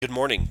Good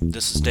morning.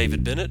 This is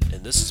David Bennett,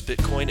 and this is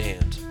Bitcoin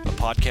a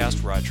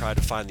podcast where I try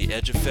to find the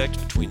edge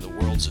effect between the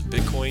worlds of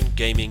Bitcoin,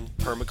 gaming,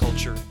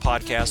 permaculture,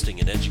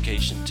 podcasting, and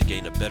education to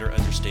gain a better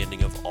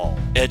understanding of all.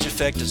 Edge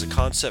effect is a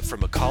concept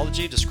from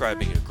ecology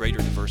describing a greater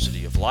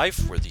diversity of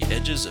life where the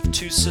edges of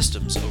two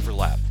systems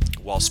overlap.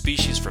 While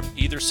species from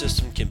either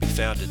system can be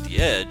found at the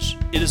edge,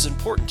 it is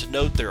important to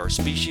note there are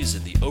species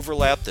in the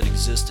overlap that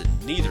exist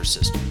in neither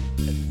system,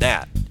 and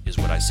that is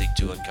what I seek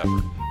to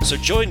uncover. So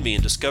join me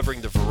in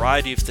discovering the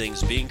variety of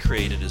things being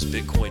created as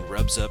Bitcoin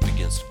rubs up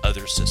against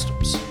other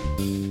systems.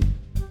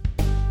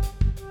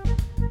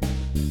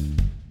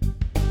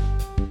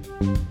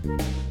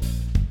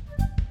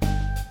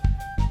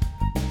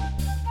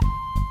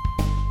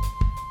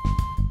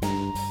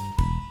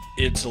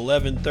 It's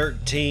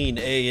 11:13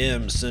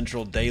 a.m.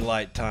 Central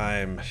Daylight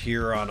Time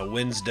here on a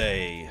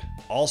Wednesday.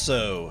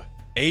 Also,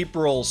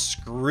 April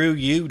Screw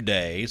You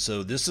Day.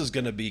 So this is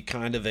going to be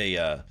kind of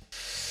a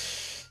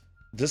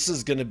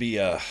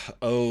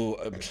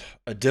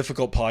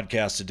difficult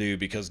podcast to do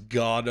because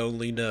God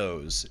only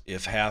knows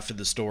if half of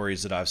the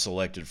stories that I've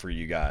selected for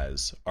you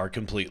guys are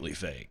completely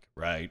fake,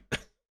 right?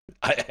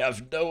 I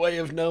have no way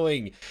of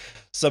knowing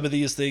some of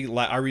these things.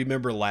 I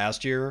remember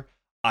last year,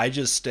 I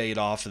just stayed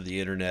off of the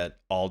internet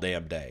all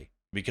damn day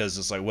because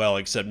it's like, well,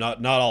 except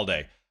not all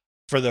day.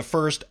 For the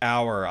first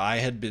hour, I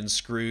had been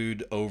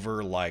screwed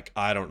over like,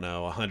 I don't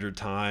know, 100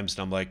 times.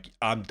 And I'm like,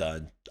 I'm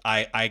done.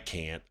 I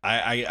can't.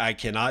 I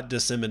cannot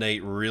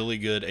disseminate really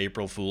good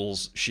April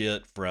Fool's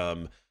shit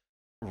from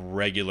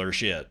regular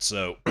shit.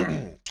 So,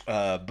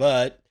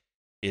 but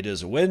it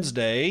is a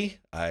Wednesday.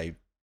 I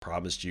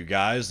promised you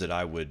guys that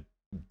I would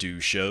do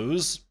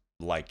shows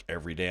like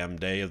every damn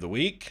day of the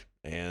week.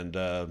 And,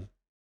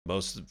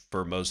 most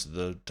of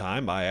the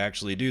time I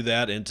actually do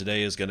that, and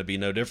today is going to be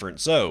no different.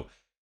 So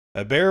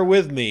bear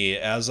with me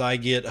as I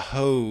get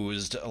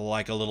hosed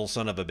like a little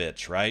son of a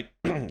bitch, right?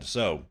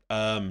 So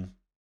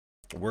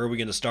where are we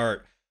going to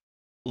start?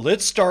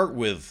 Let's start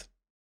with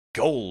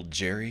gold,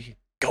 Jerry.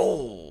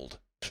 Gold.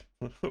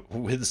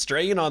 With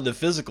strain on the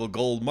physical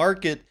gold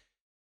market,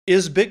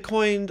 is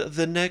Bitcoin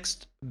the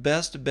next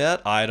best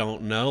bet? I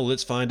don't know.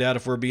 Let's find out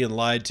if we're being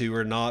lied to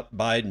or not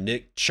by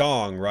Nick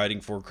Chong, writing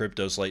for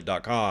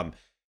cryptoslate.com.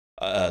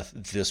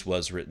 This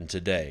was written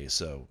today.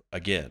 So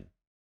again,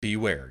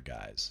 beware,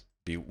 guys.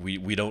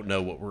 We don't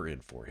know what we're in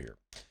for here.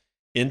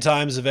 In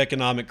times of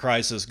economic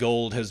crisis,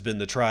 gold has been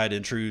the tried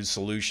and true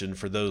solution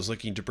for those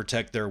looking to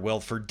protect their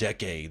wealth for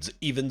decades,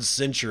 even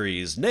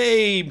centuries.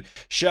 Nay,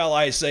 shall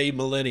I say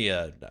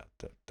millennia? No,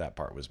 that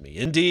part was me.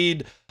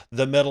 Indeed,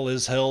 the metal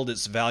has held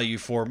its value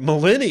for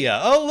millennia.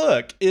 Oh,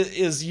 look, it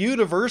is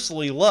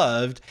universally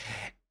loved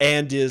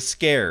and is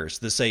scarce.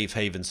 The safe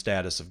haven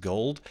status of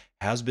gold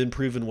has been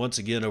proven once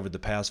again over the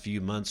past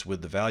few months,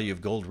 with the value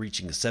of gold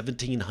reaching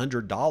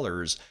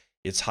 $1,700,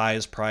 its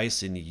highest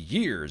price in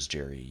years,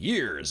 Jerry,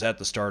 years, at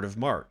the start of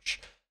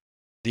March.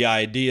 The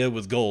idea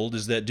with gold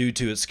is that due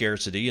to its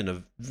scarcity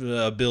and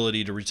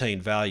ability to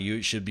retain value,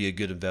 it should be a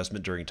good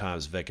investment during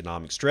times of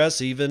economic stress,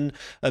 even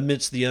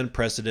amidst the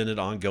unprecedented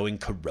ongoing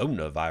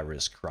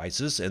coronavirus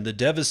crisis and the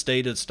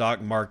devastated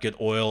stock market,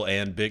 oil,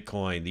 and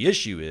Bitcoin. The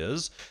issue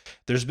is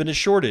there's been a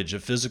shortage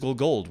of physical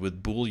gold,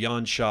 with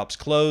bullion shops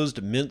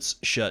closed, mints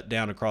shut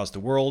down across the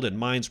world, and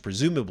mines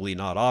presumably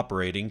not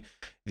operating.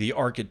 The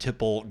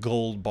archetypal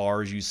gold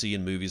bars you see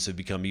in movies have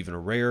become even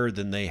rarer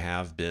than they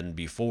have been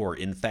before.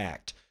 In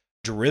fact,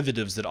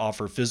 derivatives that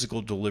offer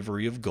physical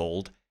delivery of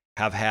gold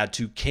have had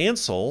to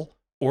cancel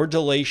or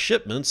delay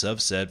shipments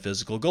of said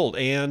physical gold.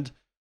 And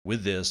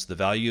with this, the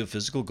value of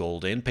physical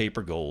gold and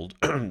paper gold,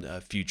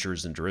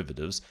 futures and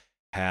derivatives,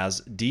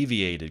 has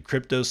deviated.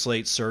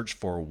 CryptoSlate's search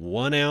for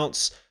 1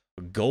 ounce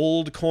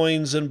gold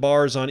coins and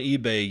bars on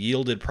eBay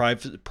yielded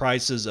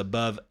prices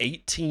above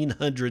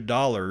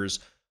 $1,800,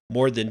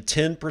 more than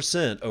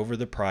 10% over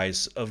the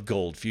price of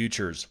gold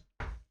futures.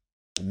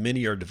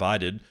 Many are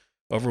divided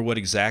over what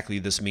exactly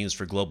this means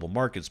for global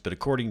markets, but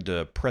according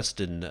to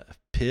Preston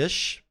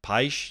Pysh,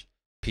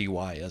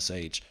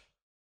 P-Y-S-H,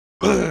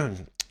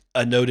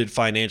 a noted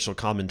financial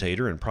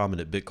commentator and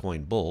prominent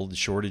Bitcoin bull, the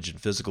shortage in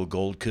physical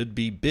gold could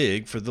be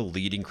big for the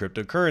leading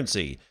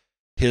cryptocurrency.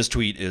 His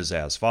tweet is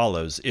as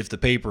follows: if the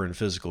paper and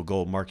physical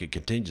gold market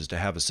continues to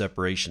have a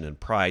separation in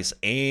price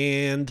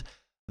and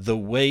the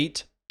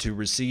wait to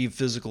receive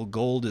physical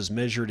gold is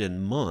measured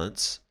in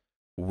months,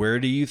 where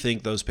do you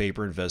think those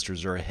paper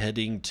investors are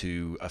heading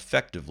to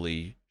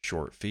effectively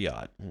short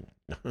fiat?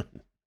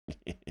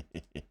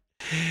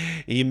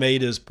 He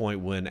made his point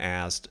when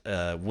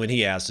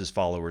he asked his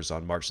followers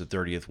on March the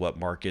 30th what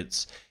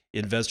markets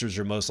investors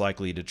are most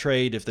likely to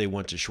trade if they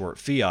want to short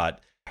fiat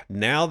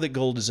now that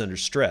gold is under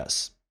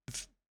stress.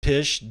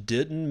 Pish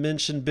didn't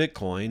mention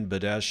Bitcoin,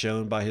 but as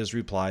shown by his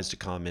replies to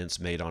comments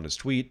made on his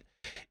tweet,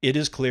 It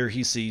is clear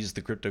he sees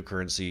the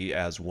cryptocurrency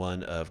as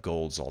one of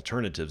gold's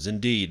alternatives.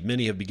 Indeed,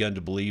 many have begun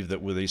to believe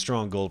that with a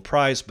strong gold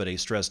price but a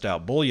stressed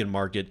out bullion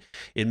market,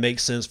 it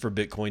makes sense for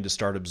Bitcoin to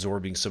start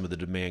absorbing some of the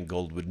demand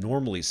gold would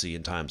normally see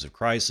in times of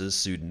crisis.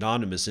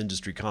 Pseudonymous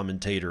industry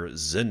commentator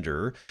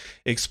Zender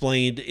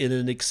explained in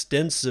an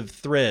extensive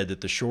thread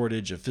that the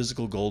shortage of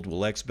physical gold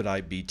will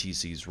expedite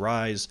BTC's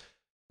rise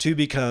to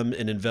become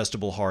an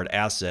investable hard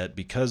asset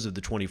because of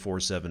the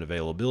 24/7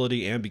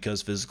 availability and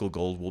because physical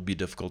gold will be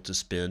difficult to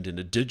spend in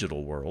a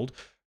digital world.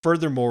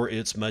 Furthermore,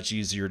 it's much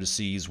easier to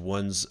seize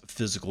one's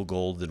physical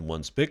gold than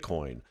one's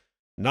Bitcoin.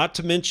 Not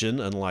to mention,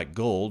 unlike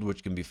gold,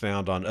 which can be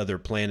found on other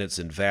planets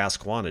in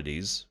vast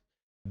quantities,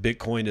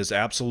 Bitcoin is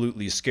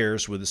absolutely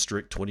scarce with a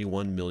strict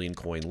 21 million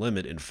coin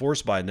limit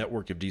enforced by a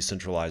network of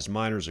decentralized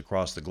miners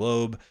across the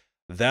globe.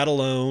 That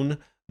alone,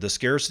 the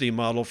scarcity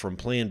model from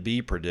Plan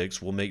B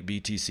predicts, will make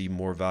BTC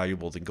more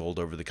valuable than gold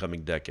over the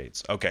coming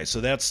decades. Okay, so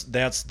that's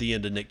the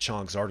end of Nick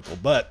Chonk's article,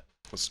 but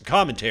with some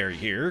commentary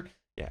here.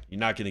 Yeah, you're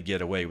not going to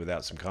get away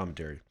without some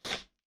commentary.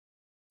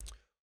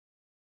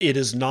 It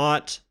is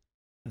not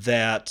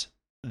that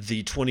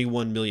the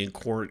 21 million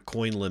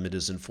coin limit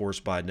is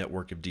enforced by a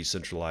network of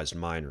decentralized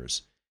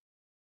miners.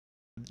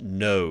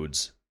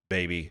 Nodes,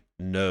 baby,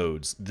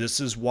 nodes. This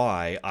is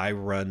why I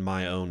run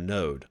my own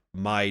node.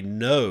 My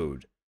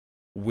node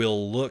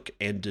will look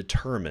and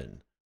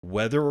determine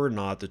whether or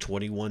not the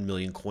 21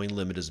 million coin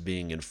limit is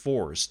being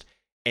enforced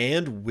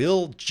and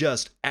will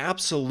just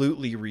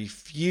absolutely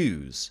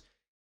refuse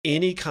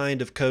any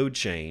kind of code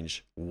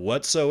change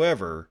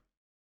whatsoever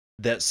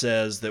that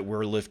says that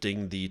we're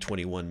lifting the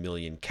 21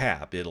 million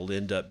cap.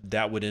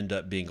 That would end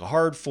up being a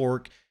hard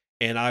fork,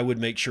 and I would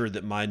make sure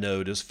that my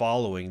node is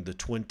following the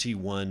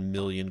 21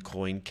 million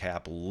coin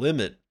cap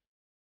limit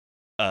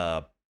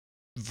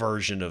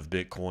version of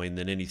Bitcoin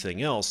than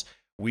anything else.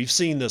 We've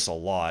seen this a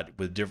lot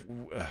with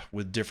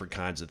different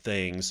kinds of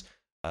things.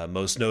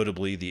 Most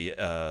notably, the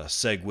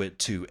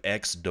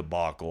SegWit2x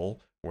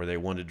debacle, where they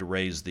wanted to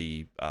raise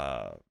the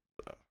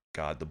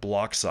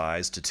block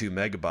size to 2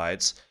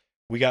 megabytes.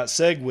 We got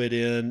SegWit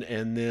in,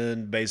 and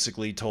then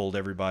basically told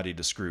everybody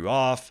to screw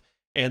off,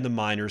 and the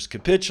miners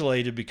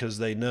capitulated because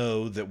they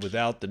know that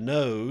without the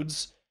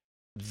nodes,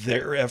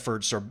 their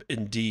efforts are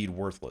indeed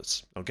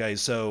worthless. Okay,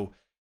 so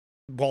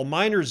while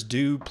miners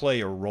do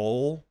play a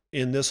role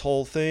in this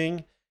whole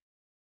thing,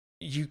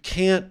 you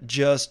can't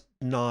just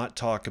not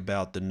talk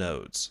about the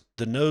nodes.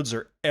 The nodes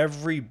are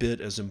every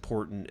bit as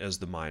important as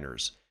the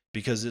miners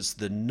because it's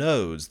the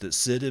nodes that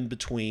sit in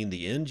between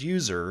the end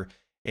user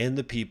and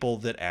the people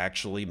that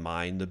actually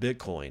mine the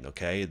Bitcoin,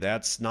 okay?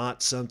 That's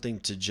not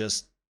something to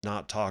just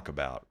not talk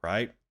about,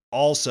 right?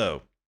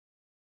 Also,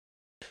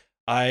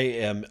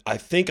 I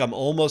think I'm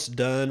almost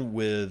done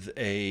with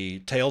a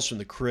Tales from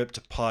the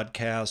Crypt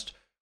podcast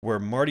where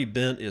Marty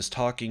Bent is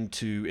talking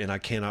to, and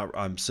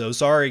I'm so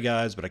sorry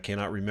guys, but I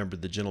cannot remember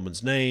the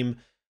gentleman's name.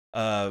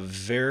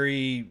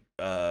 Very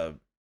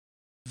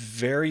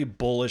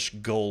bullish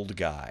gold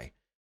guy.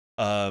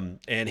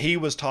 And he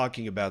was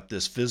talking about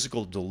this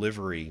physical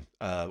delivery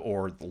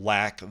or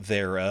lack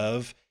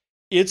thereof.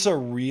 It's a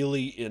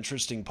really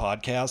interesting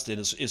podcast, and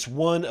it's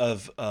one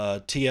of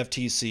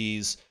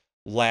TFTC's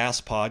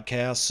last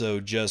podcasts.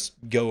 So just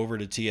go over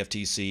to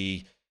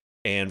TFTC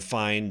and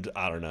find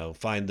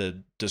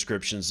the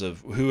descriptions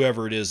of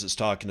whoever it is that's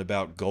talking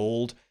about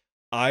gold.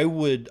 I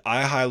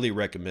highly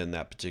recommend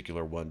that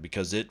particular one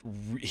because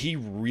he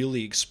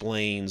really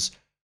explains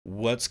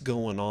what's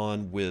going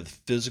on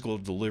with physical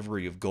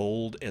delivery of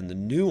gold and the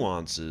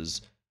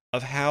nuances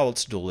of how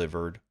it's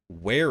delivered,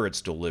 where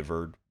it's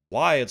delivered,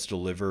 why it's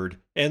delivered,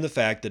 and the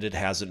fact that it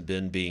hasn't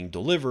been being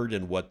delivered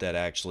and what that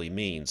actually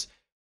means.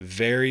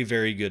 Very,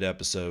 very good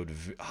episode,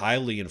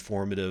 highly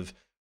informative.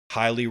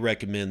 Highly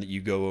recommend that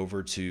you go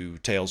over to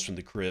Tales from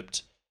the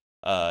Crypt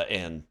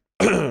and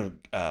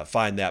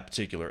find that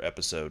particular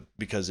episode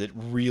because it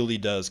really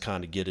does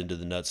kind of get into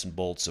the nuts and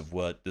bolts of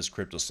what this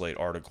CryptoSlate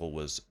article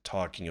was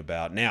talking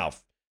about. Now,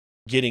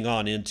 getting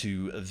on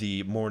into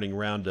the morning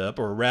roundup,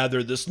 or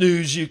rather the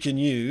snooze you can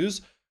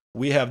use,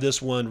 we have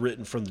this one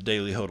written from the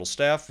Daily Hodl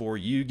staff for,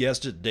 you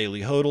guessed it, Daily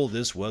Hodl.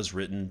 This was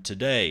written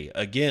today.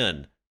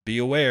 Again, be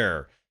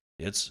aware,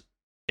 it's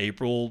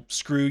April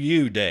Screw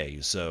You Day,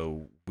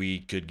 so we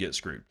could get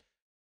screwed.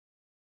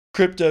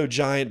 Crypto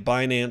giant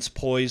Binance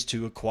poised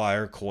to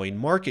acquire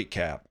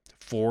CoinMarketCap.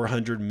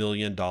 $400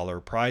 million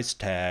price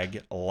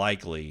tag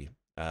likely.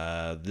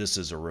 This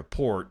is a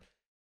report.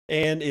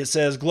 And it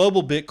says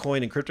global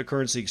Bitcoin and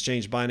cryptocurrency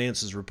exchange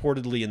Binance is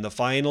reportedly in the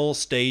final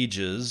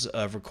stages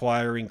of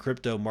acquiring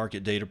crypto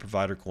market data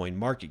provider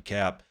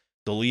CoinMarketCap,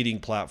 the leading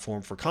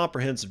platform for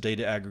comprehensive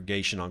data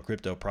aggregation on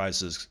crypto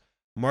prices,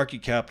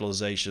 market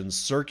capitalizations,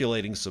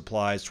 circulating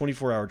supplies,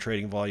 24-hour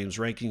trading volumes,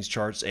 rankings,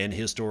 charts, and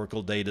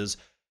historical data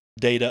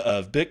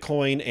of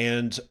Bitcoin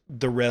and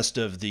the rest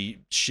of the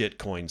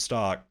shitcoin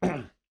stock.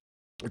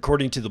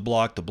 According to the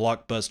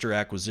blockbuster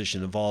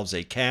acquisition involves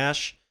a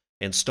cash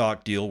and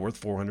stock deal worth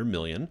 $400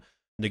 million.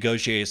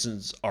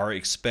 Negotiations are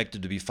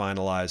expected to be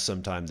finalized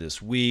sometime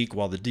this week.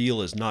 While the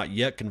deal is not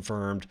yet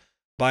confirmed,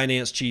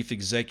 Binance chief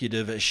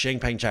executive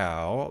Shengpeng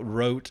Chao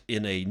wrote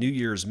in a New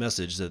Year's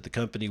message that the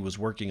company was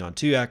working on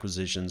 2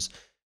 acquisitions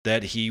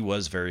that he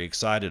was very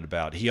excited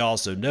about. He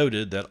also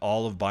noted that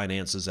all of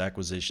Binance's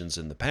acquisitions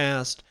in the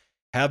past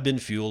have been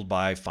fueled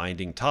by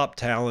finding top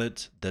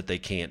talent that they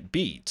can't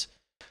beat.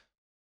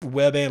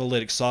 Web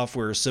analytics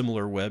software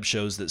SimilarWeb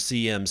shows that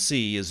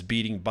CMC is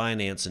beating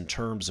Binance in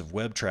terms of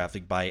web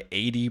traffic by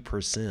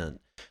 80%.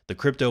 The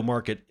crypto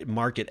market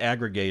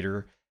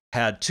aggregator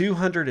had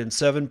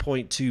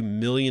 207.2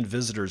 million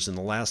visitors in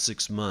the last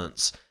 6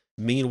 months.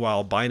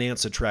 Meanwhile,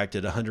 Binance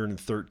attracted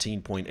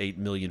 113.8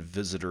 million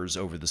visitors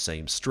over the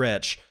same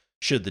stretch.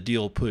 Should the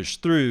deal push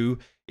through,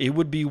 it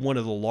would be one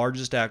of the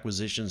largest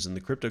acquisitions in the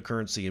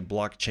cryptocurrency and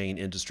blockchain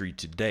industry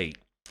to date.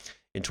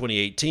 In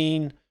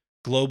 2018,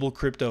 global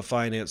crypto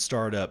finance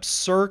startup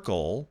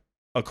Circle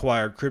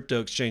acquired crypto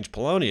exchange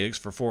Poloniex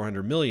for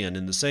 $400 million.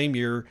 In the same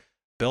year,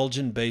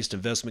 Belgian-based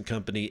investment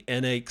company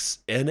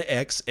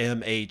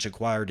NXMH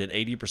acquired an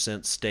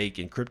 80% stake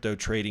in crypto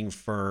trading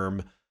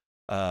firm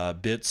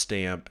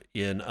Bitstamp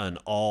in an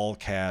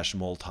all-cash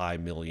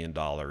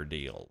multi-million-dollar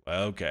deal.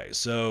 Okay,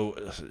 so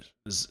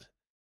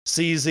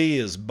CZ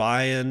is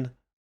buying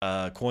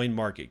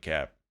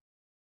CoinMarketCap.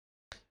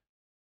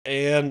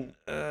 And,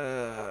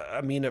 I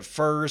mean, at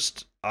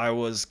first, I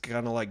was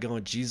kind of like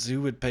going, geez,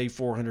 who would pay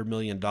 $400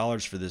 million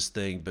for this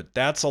thing? But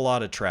that's a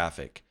lot of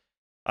traffic.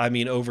 I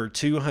mean, over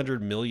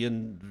 200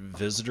 million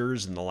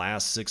visitors in the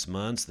last 6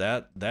 months,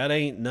 that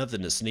ain't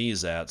nothing to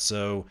sneeze at.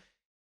 So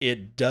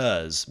it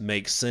does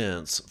make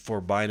sense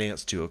for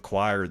Binance to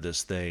acquire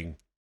this thing,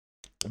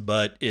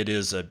 but it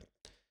is a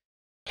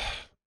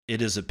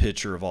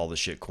picture of all the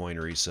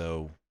shitcoinery.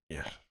 So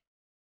yeah,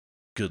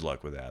 good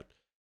luck with that.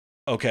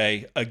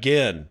 Okay,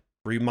 again,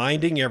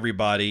 reminding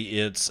everybody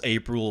it's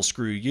April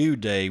Screw You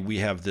Day. We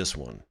have this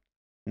one.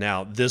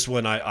 Now, this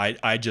one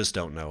I just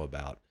don't know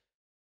about.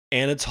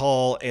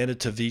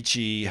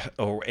 Anatovici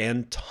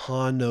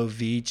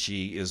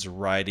is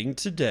writing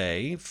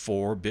today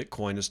for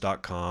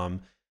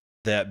Bitcoinist.com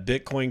that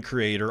Bitcoin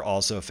creator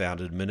also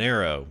founded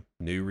Monero.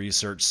 New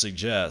research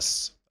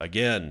suggests,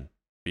 again,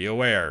 be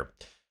aware.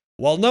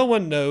 While no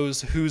one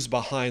knows who's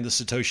behind the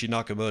Satoshi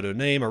Nakamoto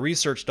name, a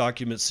research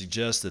document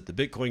suggests that the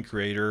Bitcoin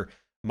creator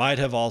might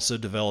have also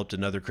developed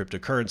another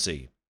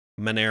cryptocurrency,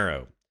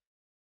 Monero.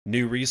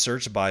 New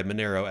research by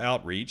Monero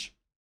Outreach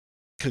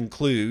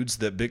concludes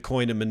that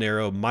Bitcoin and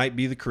Monero might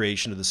be the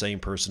creation of the same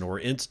person or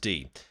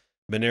entity.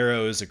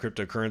 Monero is a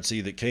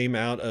cryptocurrency that came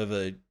out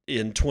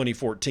in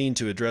 2014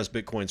 to address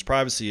Bitcoin's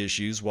privacy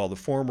issues, while the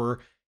former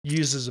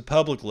uses a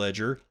public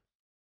ledger.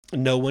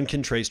 No one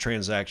can trace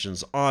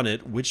transactions on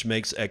it, which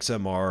makes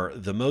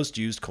XMR the most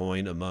used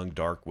coin among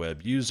dark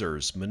web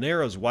users.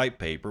 Monero's white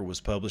paper was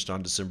published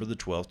on December the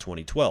 12th,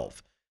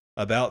 2012,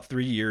 about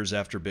 3 years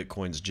after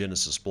Bitcoin's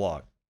Genesis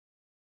block.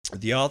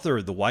 The author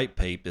of the white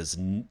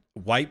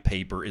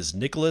paper is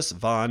Nicholas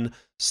von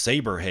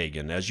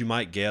Saberhagen. As you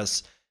might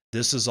guess,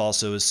 this is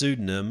also a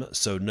pseudonym,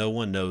 so no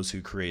one knows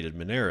who created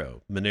Monero.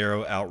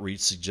 Monero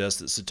Outreach suggests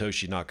that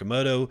Satoshi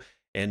Nakamoto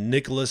and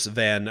Nicholas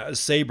van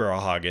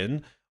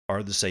Saberhagen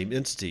are the same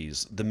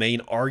entities. The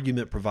main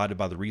argument provided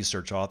by the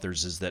research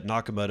authors is that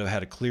Nakamoto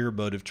had a clear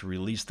motive to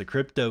release the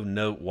crypto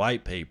note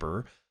white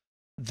paper,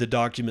 the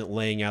document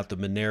laying out the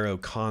Monero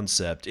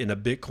concept. In a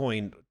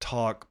Bitcoin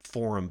Talk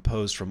forum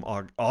post from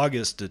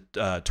August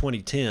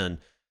 2010,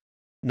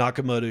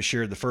 Nakamoto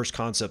shared the first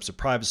concepts of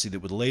privacy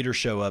that would later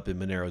show up in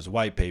Monero's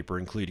white paper,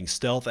 including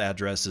stealth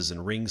addresses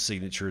and ring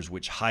signatures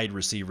which hide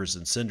receivers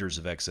and senders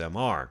of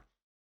XMR.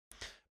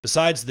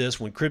 Besides this,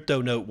 when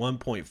Crypto Note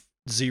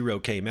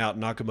 1.0 came out,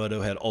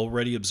 Nakamoto had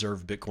already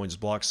observed Bitcoin's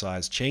block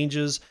size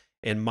changes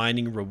and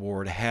mining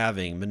reward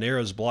halving.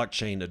 Monero's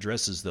blockchain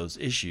addresses those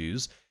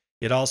issues.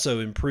 It also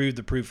improved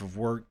the proof of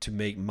work to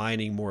make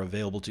mining more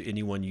available to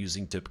anyone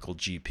using typical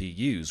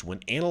GPUs.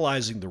 When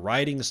analyzing the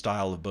writing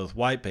style of both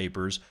white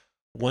papers,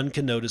 one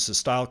can notice a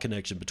style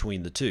connection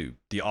between the two.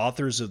 The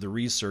authors of the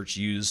research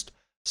used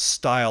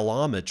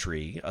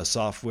Stylometry, a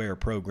software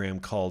program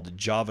called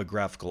Java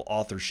Graphical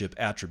Authorship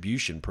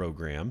Attribution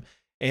Program,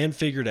 and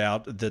figured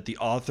out that the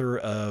author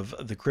of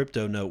the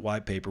Crypto Note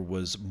white paper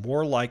was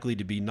more likely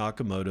to be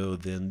Nakamoto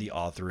than the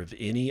author of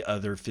any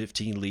other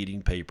 15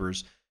 leading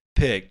papers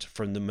picked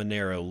from the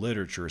Monero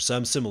literature.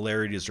 Some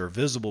similarities are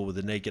visible with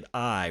the naked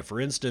eye. For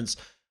instance,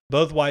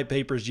 both white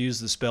papers use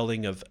the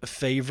spelling of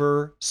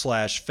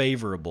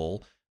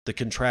favor/favorable, the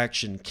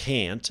contraction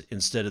can't,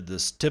 instead of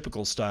this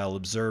typical style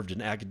observed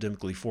in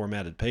academically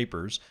formatted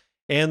papers,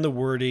 and the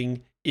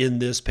wording in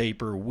this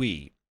paper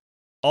we.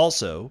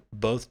 Also,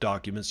 both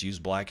documents use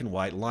black and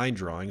white line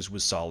drawings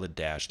with solid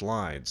dashed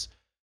lines.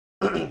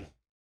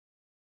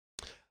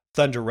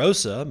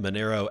 Thunderosa,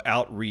 Monero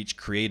Outreach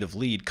creative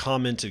lead,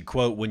 commented,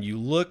 quote, "When you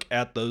look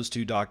at those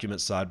two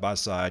documents side by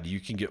side, you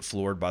can get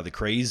floored by the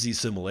crazy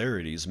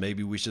similarities.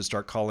 Maybe we should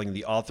start calling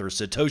the author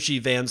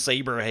Satoshi van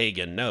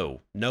Saberhagen."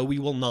 No, we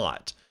will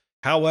not.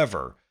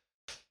 However,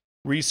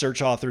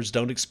 Research authors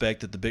don't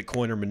expect that the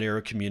Bitcoin or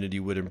Monero community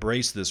would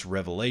embrace this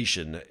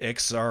revelation.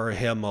 XR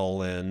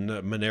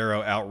Hemelin,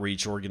 Monero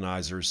outreach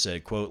organizers,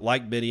 said, quote,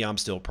 like many, I'm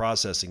still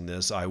processing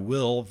this. I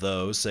will,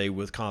 though, say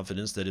with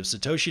confidence that if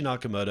Satoshi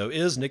Nakamoto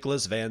is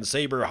Nicholas Van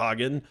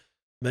Saberhagen,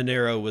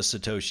 Monero was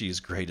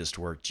Satoshi's greatest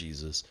work,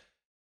 Jesus.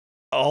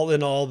 All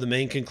in all, the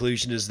main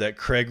conclusion is that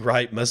Craig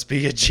Wright must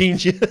be a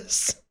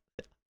genius.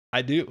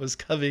 I knew it was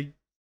coming.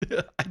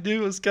 I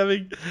knew it was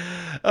coming.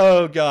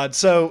 Oh, God.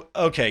 So,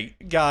 okay,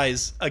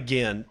 guys,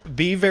 again,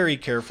 be very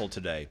careful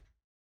today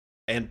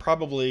and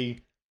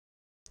probably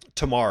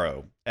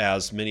tomorrow,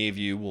 as many of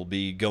you will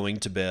be going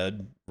to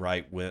bed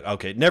right when.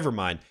 Okay, never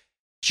mind.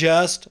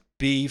 Just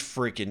be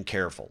freaking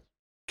careful,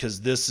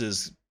 because this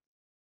is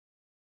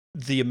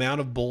the amount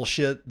of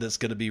bullshit that's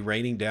going to be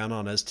raining down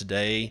on us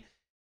today.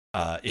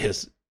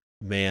 It's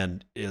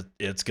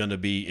going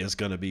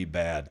to be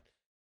bad.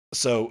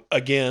 So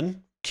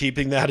again,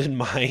 keeping that in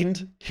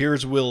mind,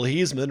 here's Will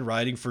Heisman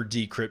writing for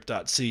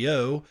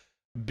Decrypt.co.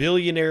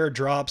 Billionaire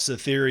drops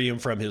Ethereum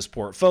from his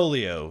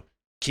portfolio,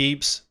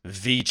 keeps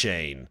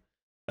VeChain.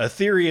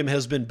 Ethereum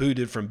has been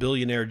booted from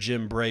billionaire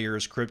Jim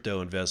Brayer's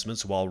crypto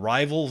investments, while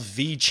rival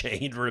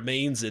VeChain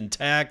remains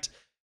intact.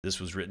 This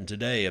was written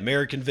today.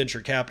 American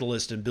venture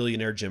capitalist and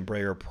billionaire Jim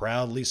Brayer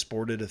proudly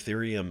sported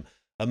Ethereum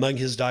among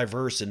his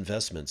diverse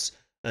investments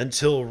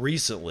until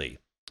recently.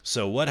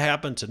 So what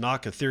happened to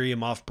knock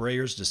Ethereum off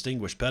Brayer's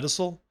distinguished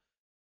pedestal?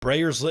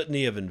 Brayer's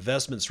litany of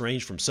investments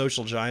range from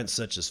social giants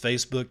such as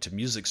Facebook to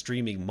music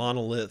streaming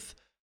monolith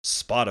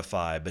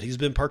Spotify, but he's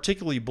been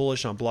particularly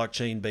bullish on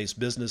blockchain-based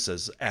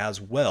businesses as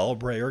well.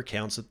 Brayer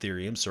counts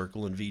Ethereum,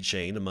 Circle, and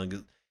VeChain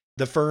among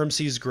the firms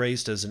he's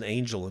graced as an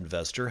angel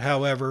investor.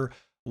 However,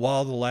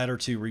 while the latter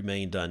two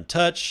remained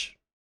untouched,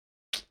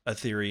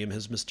 Ethereum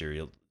has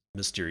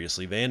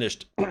mysteriously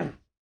vanished.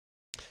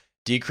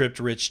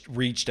 Decrypt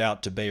reached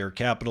out to Bayer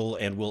Capital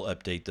and will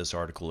update this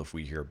article if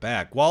we hear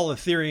back. While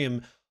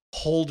Ethereum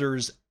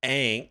holders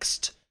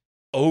angst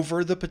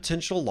over the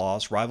potential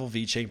loss, rival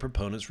VeChain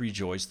proponents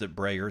rejoice that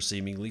Brayer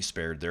seemingly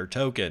spared their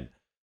token.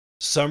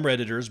 Some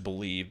Redditors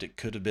believed it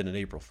could have been an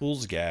April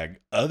Fool's gag.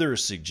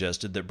 Others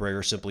suggested that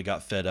Brayer simply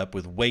got fed up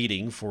with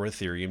waiting for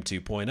Ethereum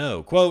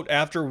 2.0. Quote,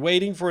 after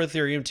waiting for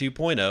Ethereum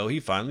 2.0, he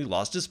finally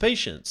lost his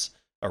patience,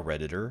 a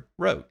Redditor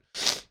wrote.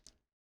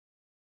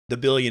 The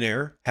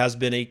billionaire has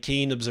been a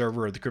keen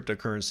observer of the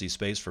cryptocurrency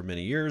space for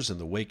many years in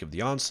the wake of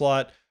the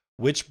onslaught,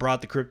 which brought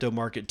the crypto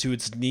market to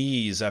its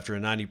knees after a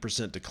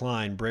 90%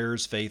 decline.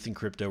 Brayer's faith in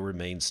crypto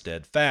remains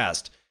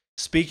steadfast.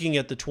 Speaking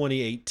at the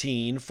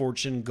 2018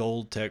 Fortune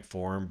Gold Tech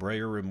Forum,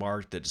 Brayer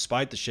remarked that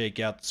despite the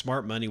shakeout, the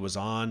smart money was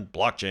on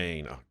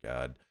blockchain. Oh,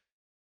 God.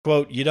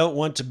 Quote, you don't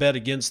want to bet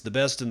against the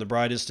best and the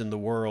brightest in the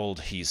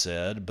world, he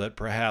said, but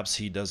perhaps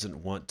he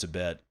doesn't want to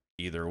bet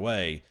either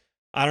way.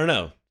 I don't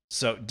know.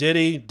 So did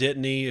he?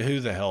 Didn't he? Who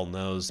the hell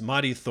knows?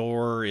 Mighty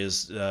Thor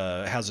has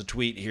a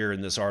tweet here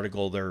in this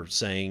article. They're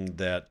saying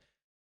that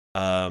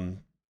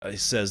he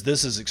says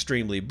this is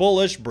extremely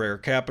bullish. Brayer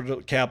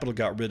Capital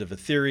got rid of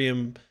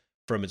Ethereum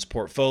from its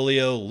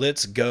portfolio.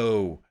 Let's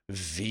go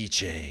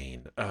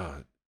VeChain.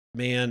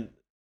 Man,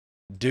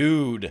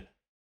 duders,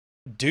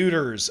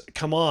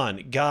 come on,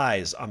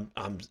 guys.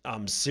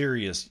 I'm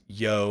serious,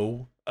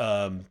 yo.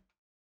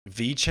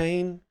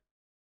 VeChain,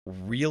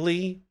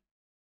 really?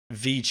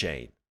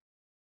 VeChain.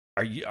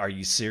 Are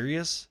you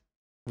serious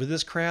with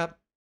this crap?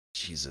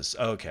 Jesus.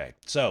 Okay.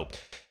 So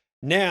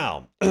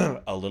now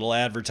a little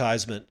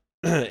advertisement.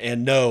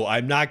 And no,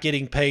 I'm not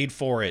getting paid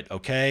for it.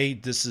 Okay.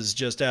 This is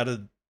just out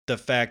of the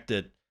fact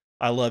that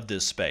I love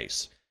this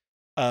space.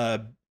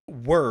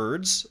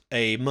 Words,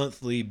 a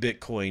monthly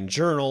Bitcoin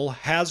journal,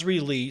 has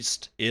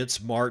released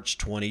its March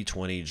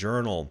 2020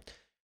 journal.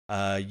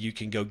 You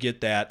can go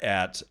get that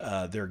at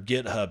their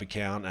GitHub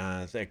account.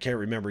 I can't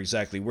remember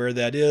exactly where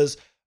that is.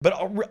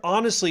 But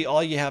honestly,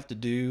 all you have to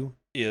do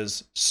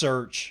is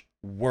search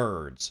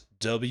words,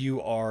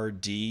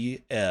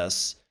 WRDS,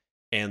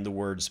 and the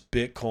words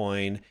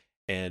Bitcoin,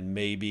 and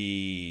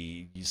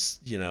maybe,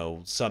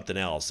 something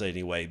else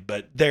anyway.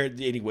 But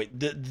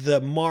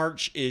the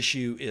March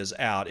issue is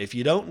out. If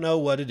you don't know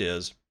what it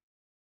is,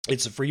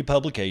 it's a free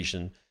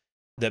publication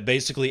that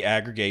basically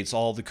aggregates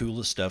all the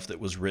coolest stuff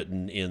that was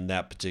written in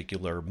that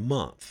particular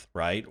month,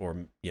 right?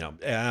 Or,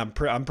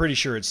 I'm pretty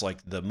sure it's like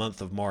the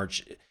month of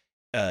March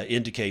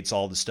indicates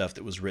all the stuff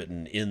that was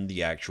written in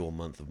the actual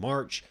month of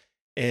March.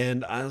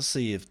 And I'll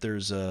see if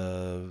there's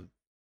I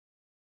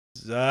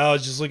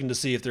was just looking to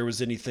see if there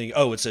was anything.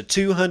 Oh, it's a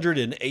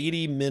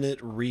 280-minute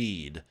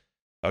read.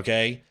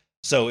 Okay.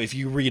 So if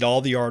you read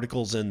all the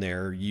articles in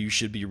there, you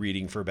should be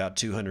reading for about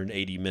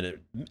 280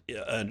 minutes,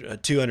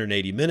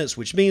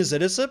 which means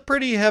that it's a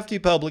pretty hefty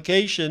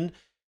publication.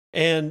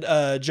 And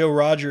Joe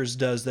Rogers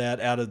does that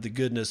out of the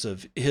goodness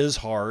of his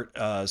heart.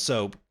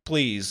 So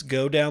please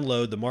go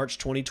download the March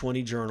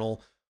 2020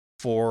 journal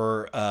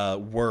for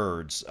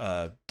words.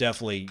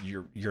 Definitely,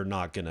 you're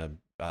not gonna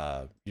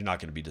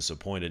be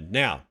disappointed.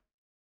 Now,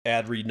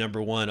 ad read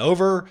number one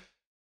over.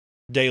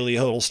 Daily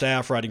Hodl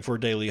staff writing for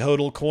Daily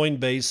Hodl.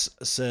 Coinbase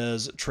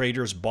says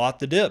traders bought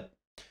the dip.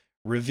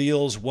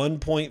 reveals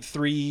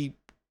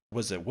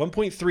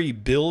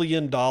 1.3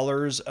 billion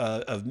dollars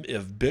of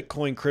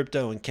Bitcoin,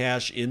 crypto, and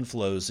cash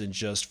inflows in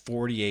just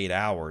 48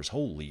 hours.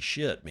 Holy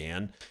shit,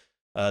 man.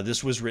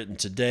 This was written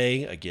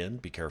today. Again,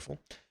 be careful.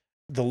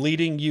 The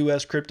leading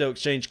U.S. crypto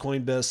exchange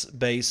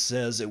Coinbase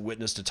says it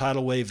witnessed a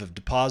tidal wave of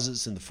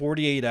deposits in the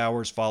 48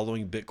 hours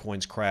following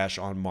Bitcoin's crash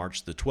on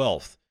March the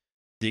 12th.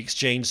 The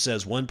exchange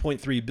says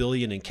 1.3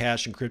 billion in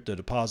cash and crypto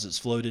deposits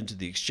flowed into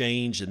the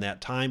exchange in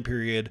that time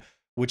period,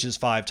 which is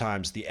 5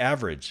 times the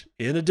average.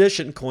 In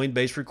addition,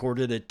 Coinbase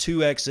recorded a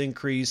 2x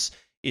increase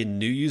in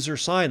new user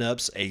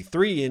signups, a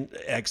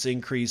 3x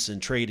increase in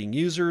trading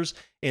users,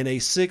 and a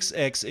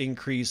 6x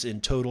increase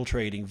in total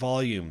trading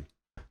volume.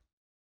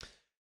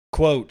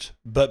 Quote,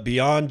 but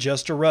beyond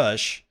just a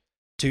rush,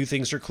 two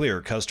things are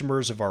clear.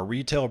 Customers of our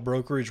retail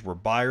brokerage were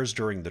buyers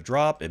during the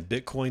drop, and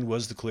Bitcoin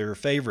was the clear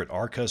favorite.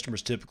 Our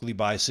customers typically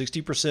buy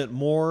 60%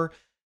 more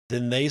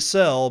than they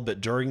sell,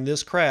 but during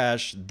this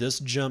crash, this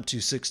jumped to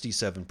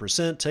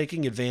 67%,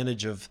 taking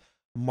advantage of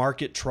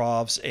market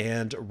troughs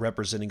and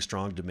representing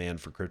strong demand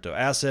for crypto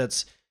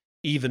assets,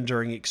 even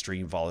during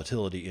extreme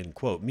volatility, end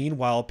quote.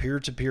 Meanwhile,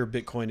 peer-to-peer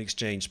Bitcoin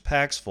exchange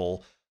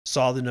Paxful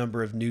saw the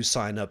number of new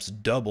signups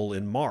double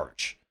in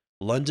March.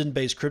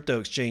 London-based crypto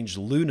exchange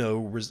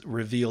Luno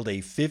revealed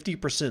a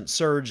 50%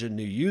 surge in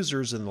new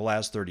users in the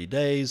last 30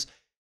 days.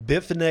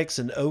 Bitfinex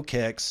and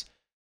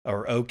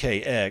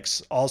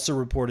OKX also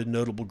reported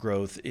notable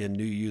growth in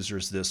new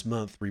users this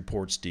month,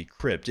 reports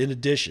Decrypt. In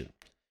addition,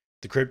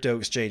 the crypto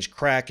exchange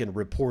Kraken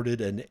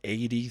reported an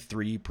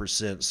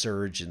 83%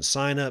 surge in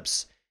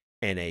signups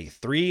and a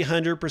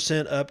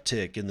 300%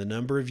 uptick in the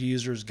number of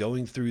users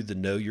going through the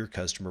Know Your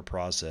Customer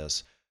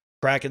process.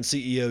 Kraken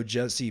CEO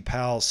Jesse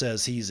Powell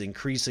says he's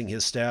increasing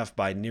his staff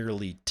by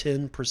nearly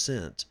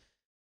 10%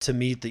 to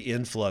meet the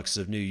influx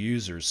of new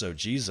users. So,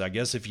 geez, I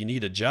guess if you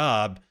need a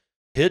job,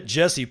 hit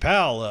Jesse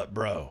Powell up,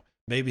 bro.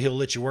 Maybe he'll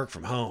let you work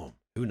from home.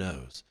 Who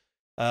knows?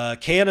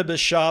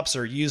 Cannabis shops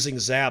are using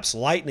Zap's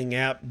Lightning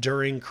app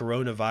during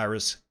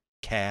coronavirus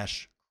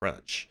cash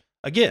crunch.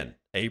 Again,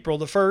 April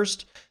the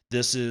 1st.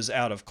 This is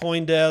out of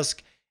CoinDesk,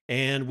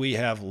 and we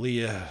have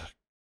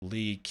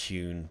Lee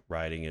Kuhn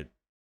writing it.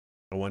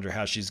 I wonder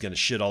how she's going to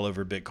shit all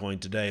over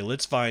Bitcoin today.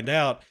 Let's find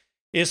out.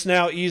 It's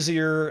now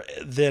easier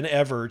than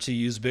ever to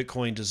use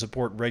Bitcoin to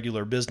support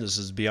regular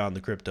businesses beyond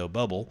the crypto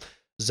bubble.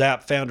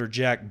 Zap founder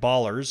Jack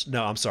Ballers,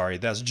 no, I'm sorry,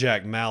 that's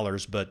Jack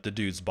Mallers, but the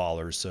dude's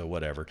Ballers, so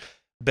whatever.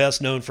 Best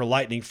known for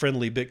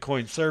lightning-friendly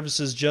Bitcoin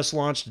services, just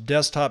launched a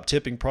desktop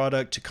tipping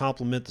product to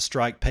complement the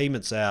Strike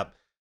Payments app.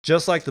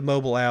 Just like the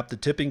mobile app, the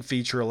tipping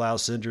feature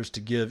allows senders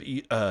to give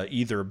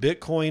either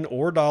Bitcoin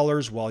or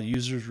dollars while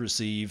users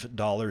receive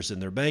dollars in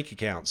their bank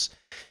accounts.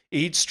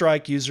 Each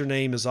Strike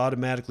username is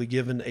automatically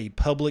given a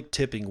public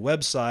tipping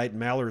website.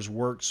 Mallers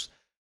works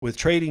with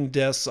trading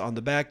desks on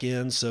the back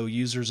end, so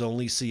users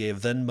only see a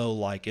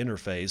Venmo-like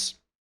interface.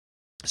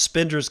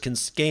 Spenders can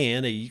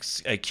scan a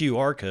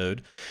QR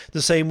code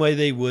the same way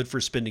they would for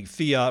spending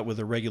fiat with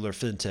a regular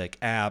fintech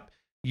app.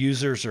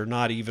 Users are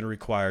not even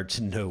required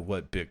to know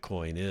what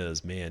Bitcoin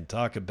is. Man,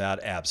 talk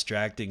about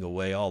abstracting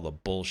away all the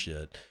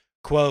bullshit.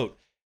 Quote,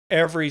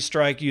 every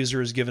Strike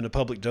user is given a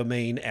public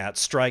domain at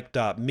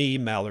strike.me,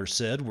 Maller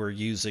said. We're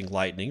using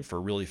Lightning for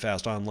really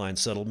fast online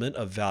settlement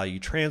of value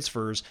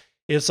transfers.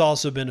 It's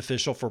also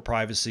beneficial for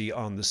privacy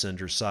on the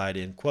sender's side,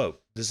 end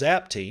quote. The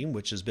Zap team,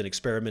 which has been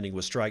experimenting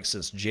with Strike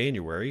since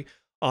January,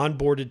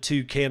 onboarded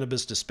 2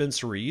 cannabis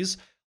dispensaries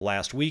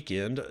last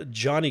weekend.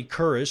 Johnny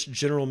Kurish,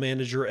 general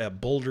manager at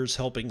Boulder's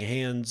Helping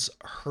Hands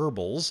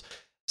Herbals,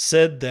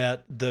 said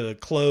that the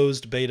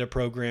closed beta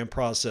program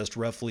processed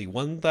roughly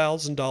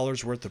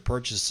 $1,000 worth of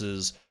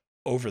purchases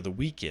over the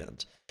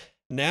weekend.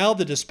 Now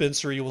the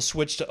dispensary will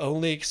switch to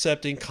only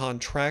accepting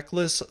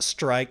contractless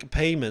Strike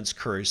payments,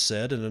 Kurish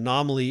said, an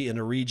anomaly in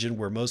a region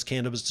where most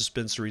cannabis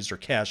dispensaries are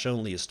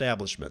cash-only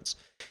establishments.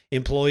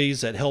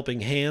 Employees at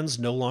Helping Hands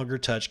no longer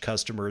touch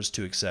customers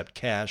to accept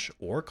cash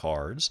or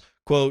cards.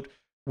 Quote,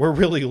 we're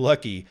really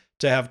lucky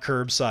to have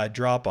curbside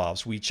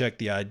drop-offs. We check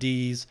the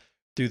IDs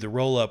through the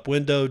roll-up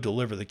window,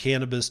 deliver the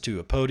cannabis to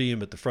a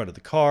podium at the front of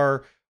the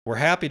car. We're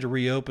happy to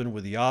reopen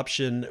with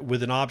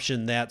an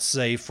option that's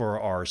safe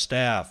for our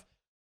staff.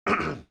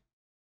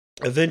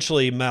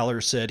 Eventually,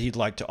 Maller said he'd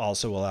like to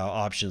also allow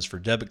options for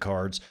debit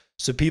cards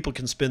so people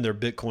can spend their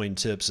Bitcoin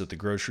tips at the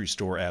grocery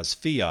store as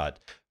fiat.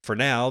 For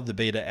now, the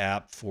beta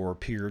app for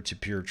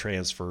peer-to-peer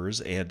transfers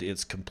and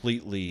its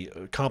completely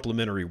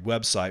complimentary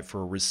website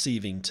for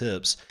receiving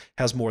tips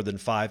has more than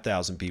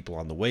 5,000 people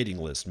on the waiting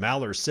list.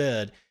 Maller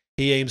said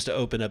he aims to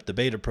open up the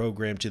beta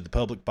program to the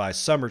public by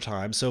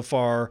summertime. So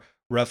far,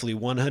 roughly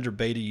 100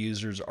 beta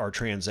users are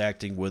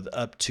transacting with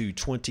up to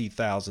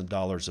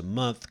 $20,000 a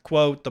month.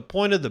 Quote, the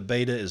point of the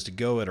beta is to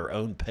go at our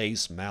own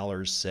pace,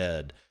 Maller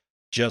said.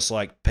 Just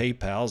like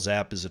PayPal,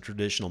 Zap is a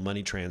traditional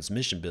money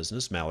transmission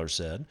business, Maller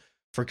said,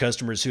 for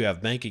customers who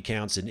have bank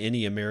accounts in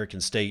any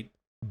American state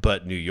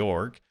but New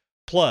York.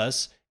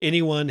 Plus,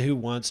 anyone who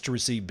wants to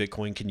receive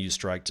Bitcoin can use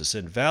Strike to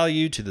send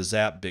value to the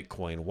Zap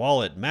Bitcoin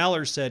wallet.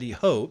 Maller said he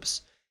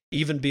hopes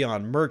Even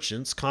beyond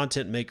merchants,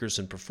 content makers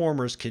and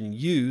performers can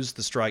use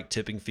the Strike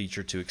tipping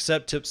feature to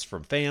accept tips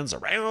from fans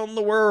around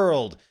the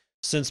world.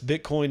 Since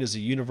Bitcoin is a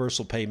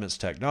universal payments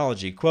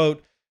technology,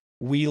 quote,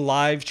 we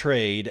live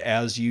trade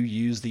as you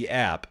use the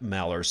app,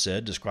 Maller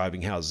said,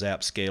 describing how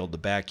Zap scaled the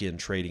back-end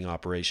trading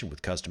operation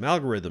with custom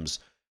algorithms.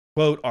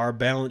 Quote, our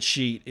balance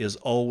sheet is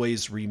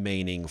always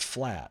remaining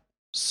flat.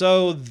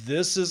 So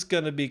this is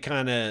going to be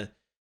kind of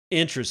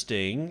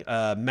interesting.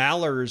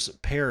 Maller's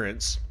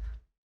parents,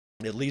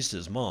 at least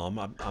his mom,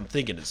 I'm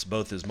thinking it's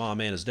both his mom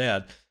and his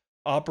dad,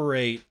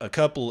 operate a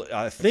couple,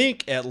 I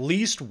think at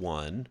least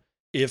one,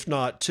 if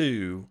not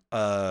two,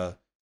 pot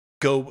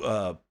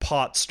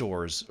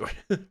stores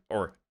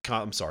or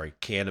I'm sorry,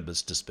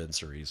 cannabis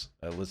dispensaries.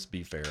 Let's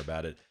be fair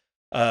about it.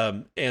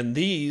 And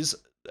these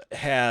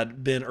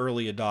had been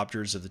early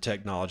adopters of the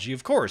technology.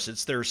 Of course,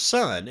 it's their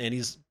son, and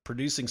he's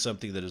producing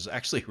something that is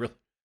actually really,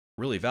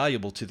 really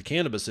valuable to the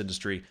cannabis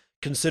industry,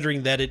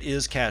 considering that it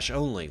is cash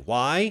only.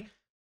 Why?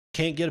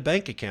 Can't get a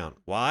bank account.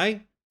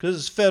 Why? Because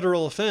it's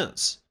federal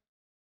offense.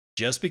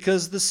 Just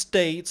because the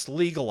states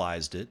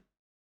legalized it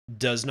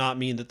does not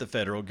mean that the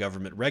federal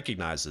government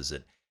recognizes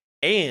it.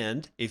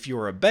 And if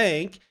you're a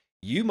bank,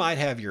 you might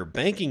have your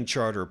banking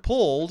charter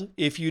pulled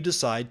if you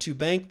decide to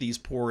bank these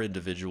poor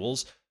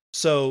individuals.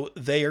 So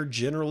they are,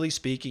 generally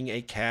speaking,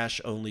 a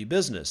cash-only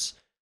business.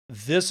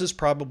 This is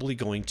probably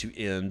going to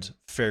end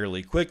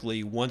fairly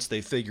quickly once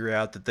they figure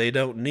out that they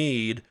don't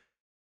need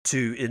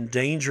to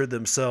endanger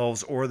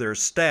themselves or their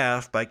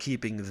staff by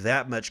keeping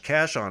that much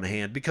cash on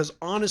hand. Because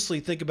honestly,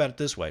 think about it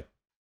this way.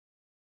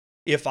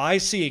 If I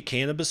see a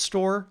cannabis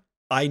store,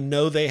 I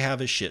know they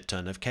have a shit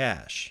ton of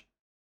cash.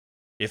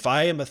 If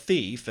I am a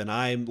thief and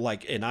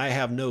I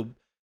have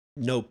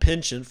no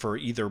penchant for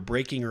either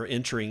breaking or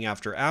entering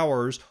after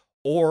hours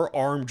or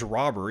armed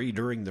robbery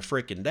during the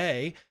frickin'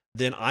 day,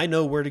 then I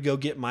know where to go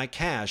get my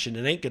cash, and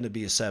it ain't going to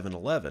be a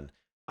 7-Eleven.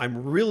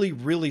 I'm really,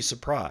 really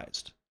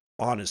surprised,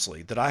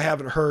 honestly, that I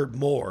haven't heard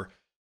more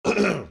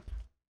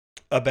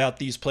about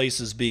these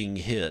places being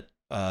hit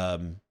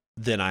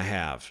than I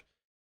have.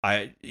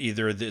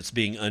 Either it's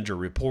being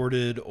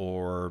underreported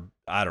or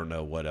I don't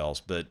know what else,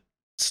 but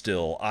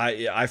still,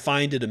 I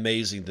find it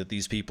amazing that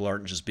these people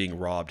aren't just being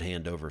robbed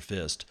hand over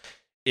fist.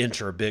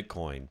 Enter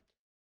Bitcoin.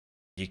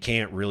 You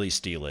can't really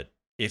steal it.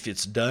 If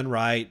it's done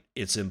right,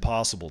 it's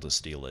impossible to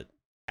steal it.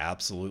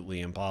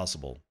 Absolutely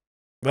impossible.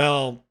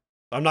 Well,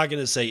 I'm not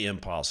going to say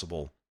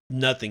impossible.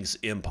 Nothing's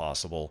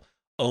impossible,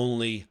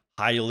 only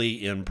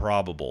highly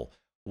improbable.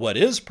 What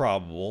is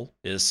probable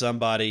is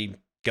somebody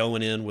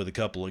going in with a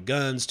couple of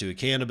guns to a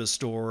cannabis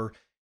store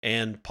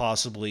and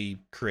possibly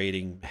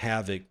creating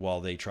havoc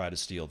while they try to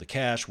steal the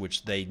cash,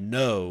 which they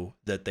know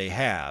that they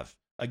have.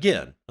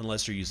 Again,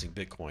 unless they're using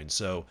Bitcoin.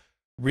 So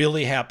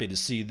really happy to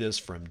see this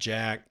from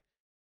Jack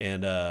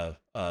and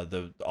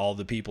all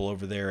the people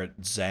over there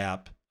at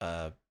Zap,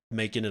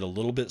 making it a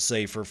little bit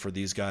safer for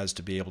these guys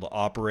to be able to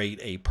operate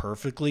a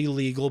perfectly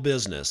legal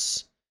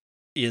business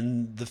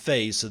in the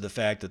face of the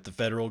fact that the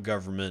federal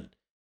government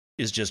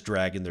is just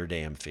dragging their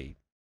damn feet.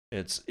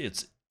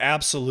 It's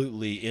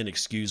absolutely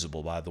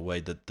inexcusable, by the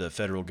way, that the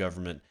federal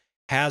government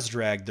has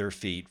dragged their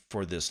feet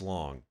for this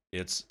long.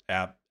 It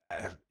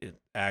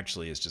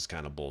actually is just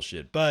kind of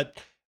bullshit. But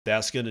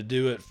that's going to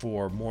do it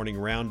for Morning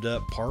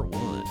Roundup Part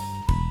 1.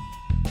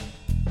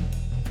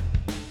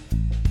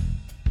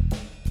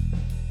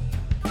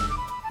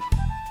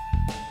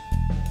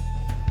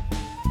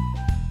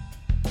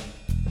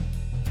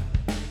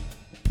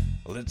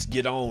 Let's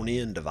get on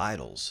into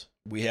vitals.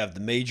 We have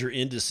the major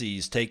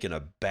indices taking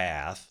a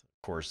bath.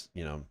 Of course,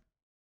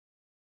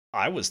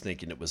 I was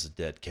thinking it was a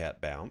dead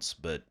cat bounce,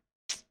 but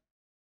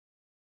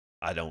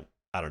I don't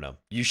know.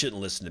 You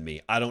shouldn't listen to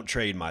me. I don't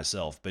trade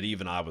myself, but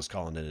even I was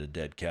calling it a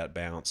dead cat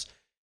bounce.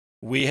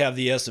 We have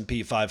the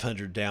S&P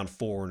 500 down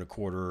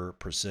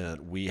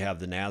 4.25%. We have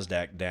the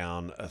Nasdaq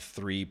down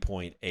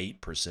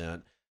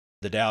 3.8%.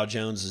 The Dow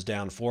Jones is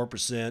down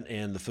 4%,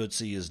 and the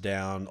FTSE is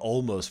down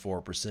almost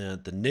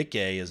 4%. The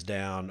Nikkei is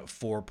down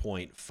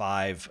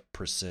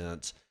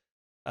 4.5%.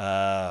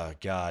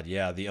 God,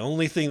 yeah. The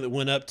only thing that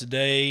went up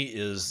today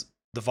is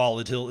the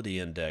volatility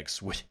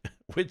index,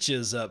 which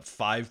is up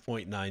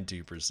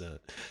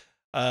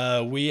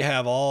 5.92%. We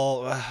have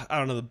I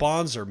don't know, the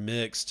bonds are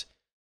mixed.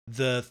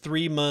 The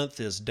 3-month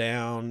is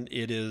down.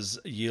 It is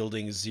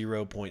yielding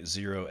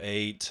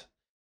 0.08.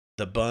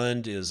 The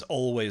bund is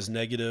always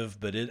negative,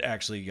 but it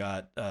actually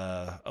got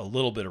a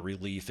little bit of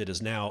relief. It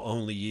is now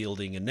only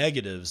yielding a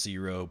negative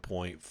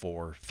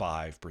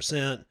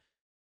 0.45%.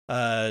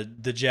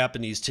 The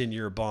Japanese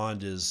 10-year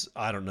bond is,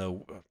 I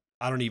don't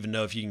even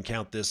know if you can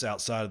count this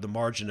outside of the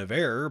margin of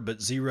error, but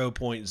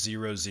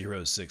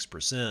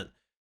 0.006%.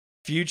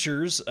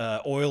 Futures,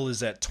 oil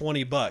is at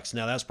 $20.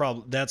 Now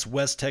that's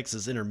West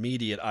Texas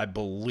Intermediate, I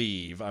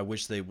believe. I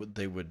wish they would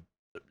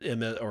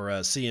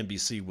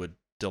CNBC would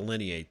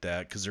delineate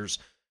that, because there's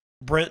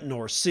Brent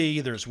North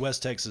Sea, there's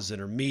West Texas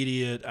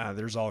Intermediate,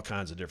 there's all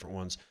kinds of different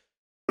ones.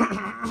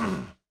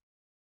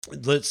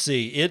 Let's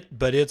see,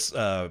 its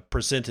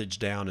percentage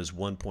down is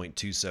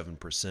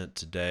 1.27%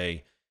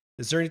 today.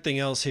 Is there anything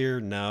else here?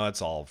 No,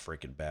 it's all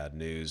freaking bad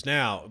news.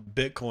 Now,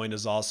 Bitcoin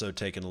has also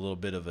taken a little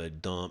bit of a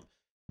dump,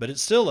 but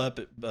it's still up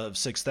at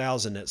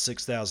 6,000 at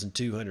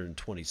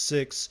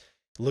 6,226.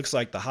 Looks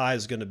like the high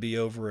is going to be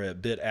over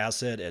at Bit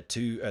Asset at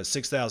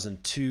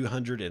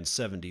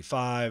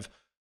 6,275.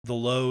 The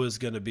low is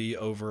going to be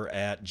over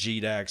at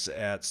GDAX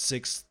at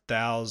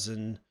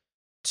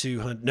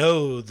 6,200.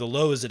 No, the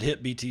low is at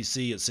HIT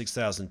BTC at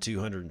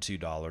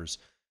 $6,202.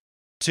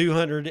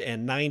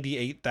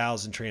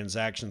 298,000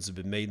 transactions have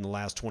been made in the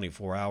last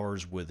 24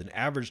 hours with an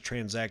average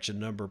transaction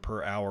number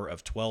per hour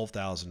of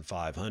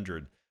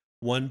 12,500.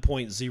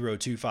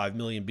 1.025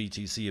 million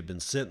BTC have been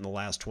sent in the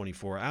last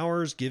 24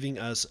 hours, giving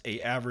us an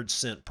average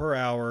cent per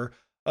hour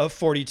of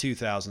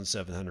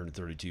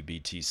 42,732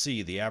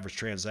 BTC. The average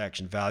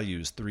transaction value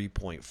is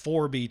 3.4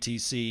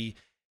 BTC,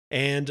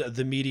 and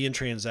the median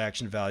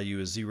transaction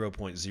value is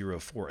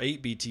 0.048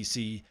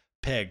 BTC,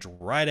 pegged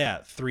right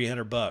at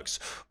 $300.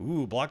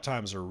 Ooh, block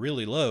times are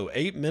really low.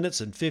 8 minutes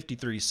and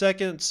 53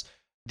 seconds.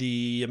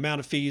 The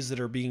amount of fees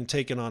that are being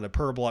taken on a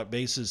per block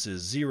basis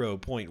is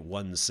 0.179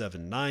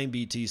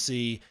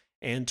 BTC,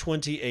 and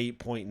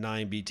 28.9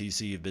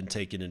 BTC have been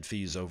taken in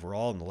fees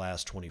overall in the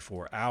last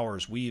 24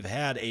 hours. We've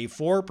had a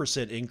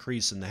 4%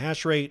 increase in the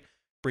hash rate,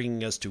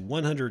 bringing us to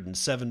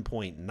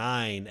 107.9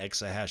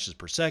 exahashes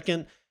per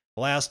second.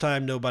 Last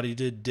time nobody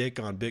did dick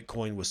on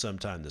Bitcoin was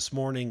sometime this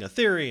morning.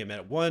 Ethereum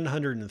at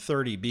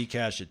 130,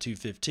 Bcash at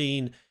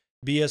 215,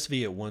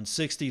 BSV at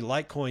 160,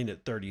 Litecoin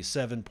at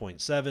 37.7,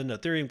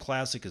 Ethereum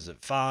Classic is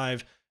at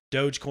 5,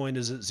 Dogecoin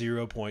is at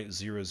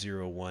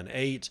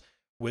 0.0018.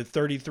 With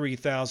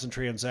 33,000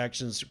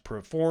 transactions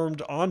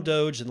performed on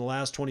Doge in the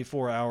last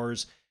 24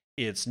 hours,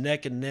 it's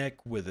neck and neck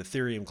with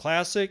Ethereum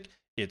Classic.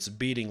 It's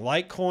beating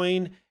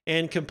Litecoin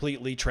and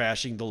completely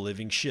trashing the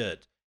living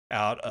shit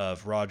out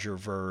of Roger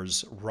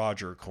Ver's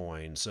Roger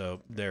Coin.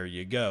 So there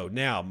you go.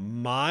 Now,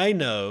 my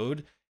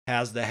node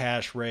has the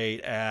hash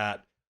rate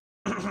at,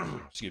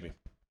 excuse me,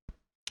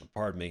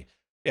 pardon me.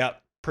 Yeah,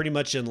 pretty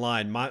much in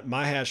line.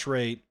 My hash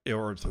rate,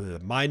 or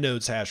my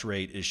node's hash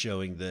rate, is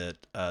showing that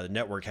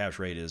network hash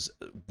rate is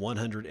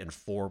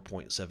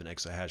 104.7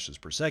 exahashes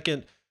per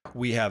second.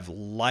 We have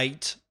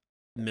light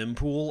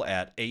mempool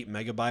at 8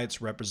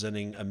 megabytes,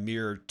 representing a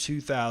mere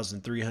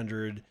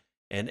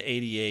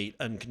 2,388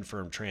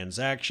 unconfirmed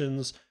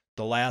transactions.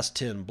 The last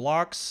 10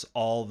 blocks,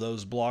 all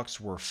those blocks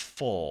were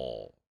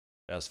full,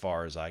 as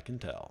far as I can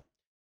tell.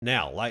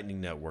 Now,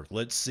 Lightning Network.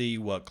 Let's see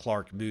what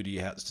Clark Moody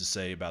has to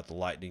say about the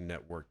Lightning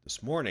Network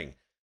this morning.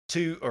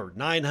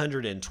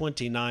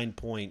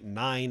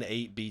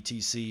 929.98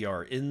 BTC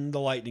are in the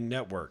Lightning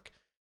Network.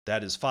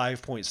 That is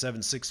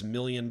 $5.76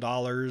 million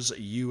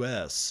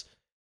US.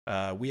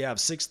 We have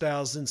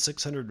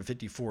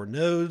 6,654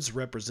 nodes,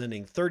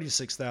 representing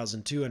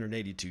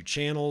 36,282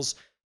 channels.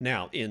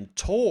 Now, in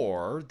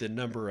Tor, the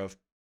number of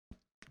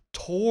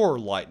Tor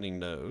Lightning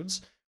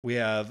nodes, we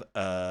have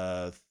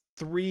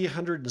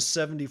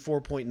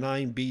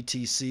 374.9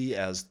 BTC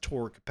as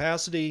Tor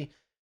capacity.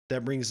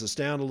 That brings us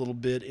down a little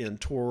bit in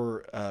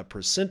Tor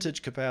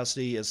percentage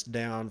capacity. It's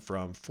down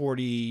from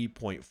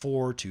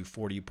 40.4 to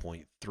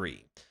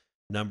 40.3.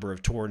 Number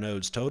of Tor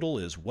nodes total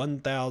is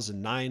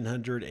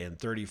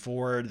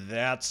 1,934.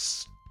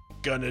 That's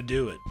gonna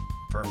do it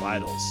for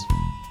Vitals.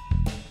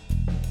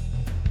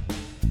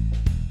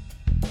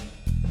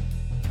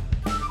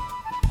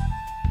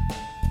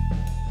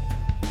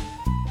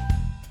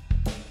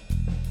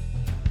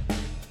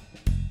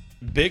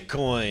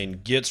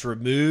 Bitcoin gets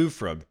removed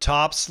from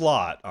top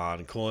slot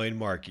on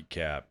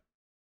CoinMarketCap.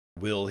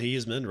 Will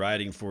Heisman,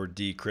 writing for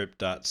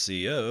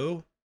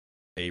Decrypt.co,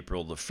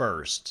 April the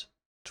 1st,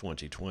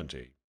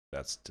 2020.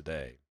 That's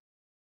today.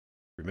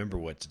 Remember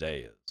what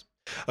today is.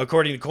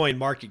 According to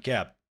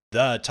CoinMarketCap,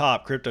 the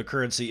top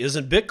cryptocurrency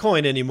isn't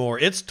Bitcoin anymore.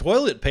 It's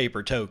toilet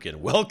paper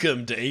token.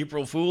 Welcome to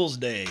April Fool's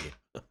Day.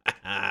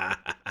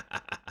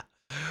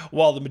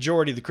 While the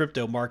majority of the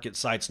crypto market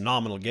cites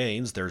nominal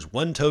gains, there's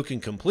one token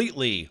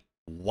completely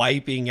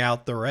wiping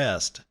out the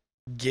rest.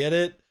 Get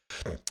it?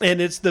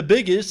 And it's the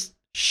biggest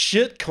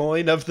shit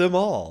coin of them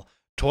all.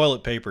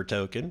 Toilet paper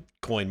token,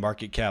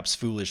 CoinMarketCap's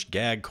foolish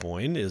gag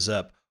coin, is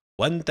up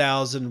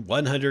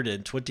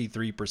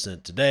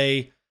 1,123%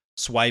 today,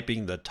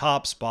 swiping the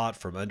top spot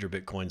from under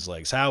Bitcoin's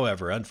legs.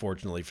 However,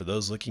 unfortunately for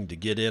those looking to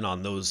get in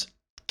on those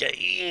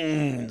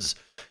gains,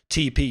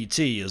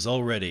 TPT is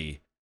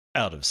already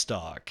out of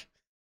stock.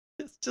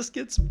 It just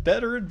gets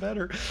better and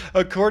better.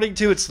 According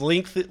to its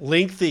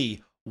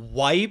lengthy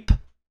wipe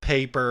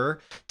paper,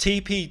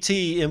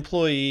 TPT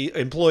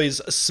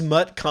employs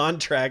smut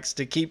contracts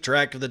to keep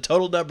track of the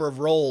total number of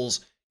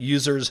rolls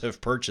users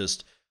have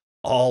purchased,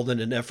 all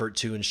in an effort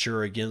to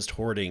ensure against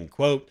hoarding.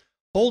 Quote,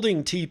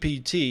 holding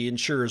TPT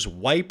ensures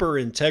wiper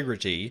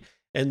integrity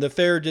and the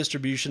fair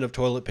distribution of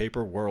toilet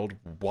paper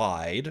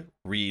worldwide,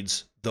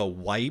 reads the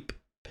wipe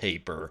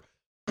paper.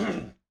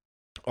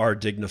 Our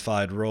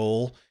dignified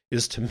role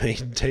is to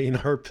maintain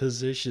our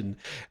position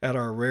at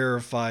our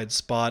rarefied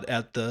spot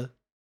at the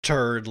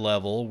turd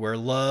level where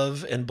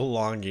love and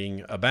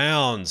belonging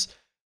abounds.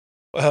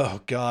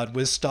 Oh, God.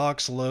 With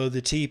stocks low,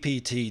 the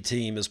TPT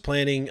team is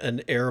planning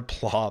an air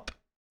plop.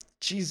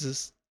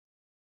 Jesus.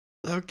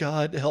 Oh,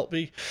 God, help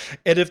me.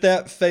 And if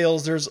that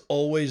fails, there's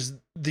always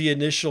the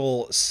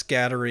initial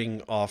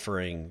scattering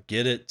offering.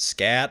 Get it?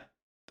 Scat?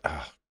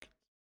 Oh.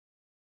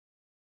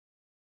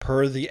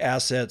 Per the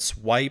asset's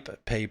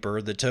white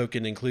paper, the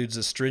token includes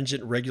a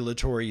stringent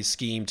regulatory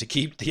scheme to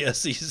keep the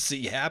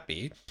SEC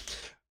happy.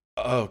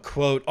 Oh,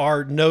 quote,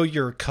 our know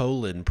your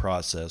colon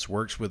process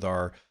works with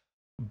our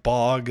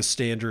bog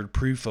standard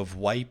proof of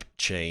wipe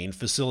chain,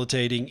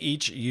 facilitating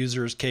each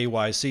user's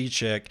KYC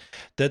check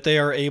that they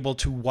are able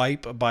to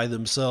wipe by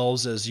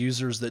themselves, as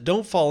users that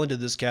don't fall into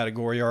this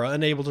category are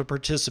unable to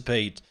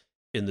participate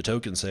in the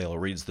token sale,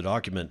 reads the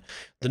document.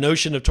 The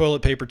notion of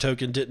toilet paper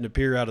token didn't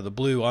appear out of the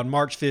blue. On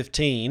March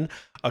 15,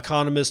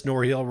 economist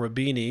Nouriel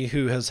Roubini,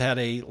 who has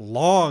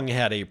long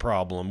had a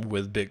problem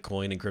with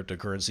Bitcoin and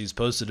cryptocurrencies,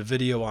 posted a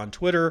video on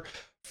Twitter,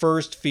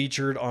 first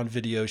featured on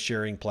video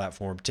sharing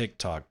platform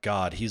TikTok.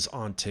 God, he's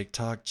on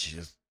TikTok.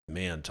 Just,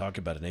 man, talk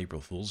about an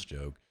April Fool's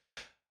joke.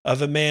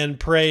 Of a man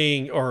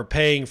praying or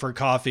paying for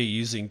coffee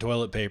using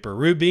toilet paper.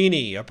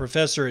 Roubini, a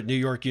professor at New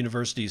York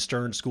University's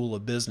Stern School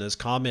of Business,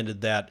 commented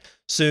that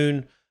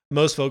soon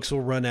most folks will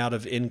run out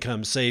of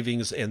income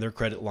savings and their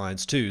credit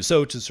lines too.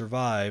 So to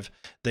survive,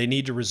 they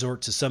need to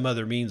resort to some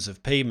other means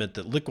of payment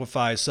that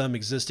liquefies some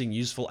existing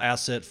useful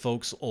asset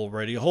folks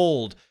already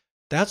hold.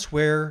 That's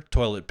where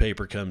toilet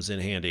paper comes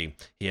in handy,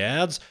 he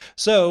adds.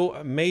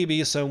 So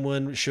maybe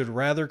someone should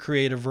rather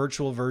create a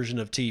virtual version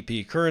of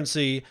TP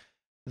currency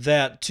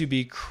that, to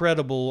be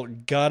credible,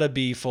 gotta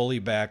be fully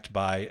backed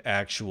by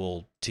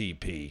actual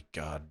TP.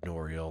 God,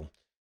 Noriel.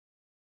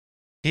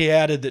 He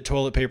added that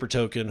toilet paper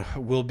token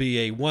will be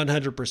a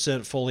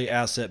 100% fully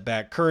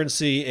asset-backed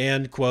currency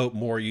and, quote,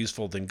 more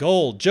useful than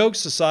gold.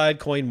 Jokes aside,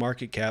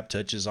 CoinMarketCap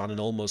touches on an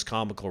almost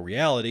comical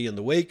reality. In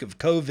the wake of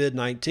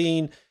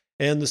COVID-19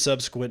 and the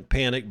subsequent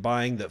panic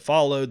buying that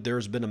followed,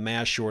 there's been a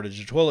mass shortage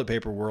of toilet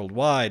paper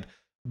worldwide.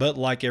 But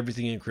like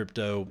everything in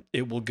crypto,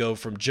 it will go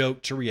from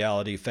joke to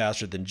reality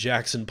faster than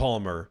Jackson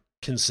Palmer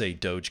can say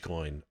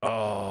Dogecoin.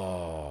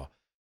 Oh,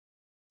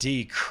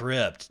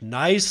 decrypt.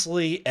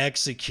 Nicely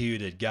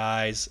executed,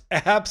 guys.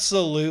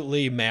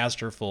 Absolutely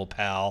masterful,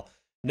 pal.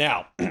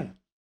 Now,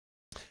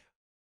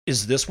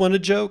 is this one a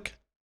joke?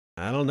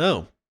 I don't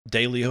know.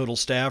 Daily Hodl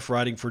staff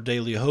writing for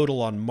Daily Hodl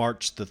on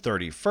March the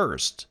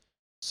 31st.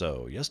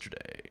 So,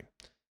 yesterday.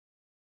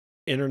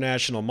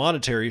 International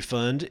Monetary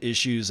Fund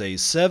issues a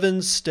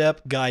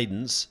 7-step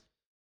guidance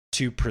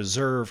to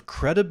preserve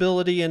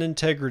credibility and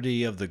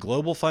integrity of the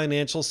global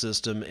financial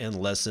system and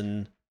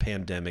lessen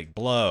pandemic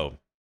blow.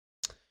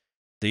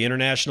 The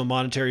International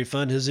Monetary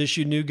Fund has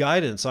issued new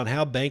guidance on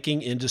how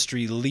banking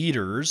industry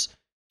leaders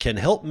can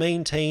help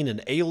maintain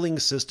an ailing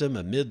system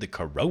amid the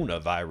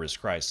coronavirus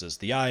crisis.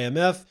 The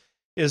IMF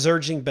is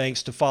urging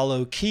banks to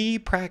follow key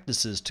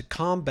practices to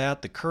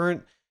combat the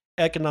current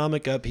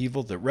economic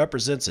upheaval that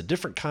represents a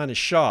different kind of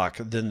shock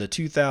than the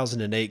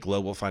 2008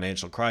 global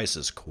financial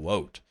crisis.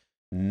 Quote,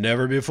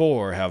 never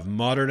before have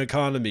modern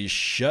economies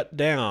shut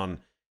down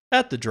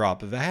at the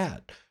drop of a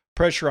hat.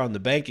 Pressure on the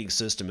banking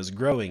system is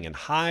growing and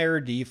higher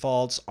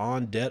defaults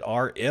on debt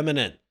are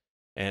imminent.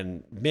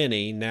 And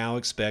many now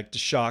expect a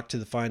shock to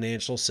the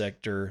financial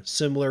sector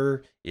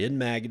similar in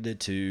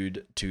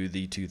magnitude to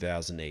the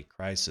 2008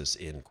 crisis,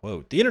 end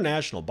quote. The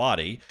international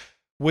body,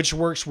 which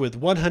works with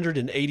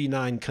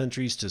 189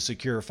 countries to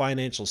secure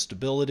financial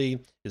stability,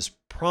 is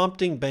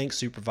prompting bank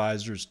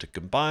supervisors to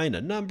combine a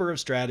number of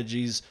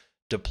strategies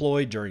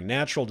deployed during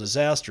natural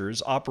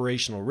disasters,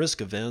 operational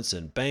risk events,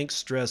 and bank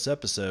stress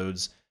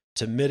episodes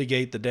to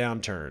mitigate the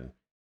downturn.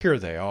 Here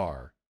they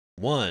are.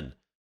 1.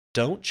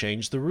 Don't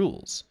change the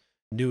rules.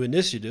 New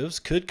initiatives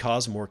could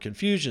cause more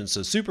confusion,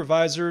 so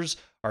supervisors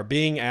are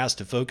being asked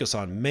to focus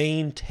on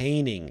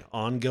maintaining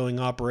ongoing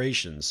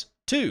operations.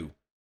 2.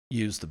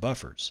 Use the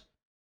buffers.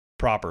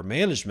 Proper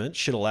management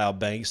should allow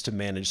banks to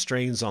manage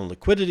strains on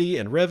liquidity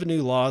and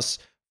revenue loss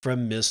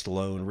from missed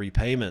loan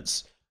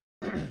repayments.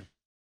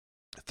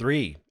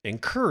 3.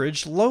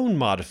 Encourage loan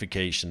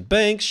modification.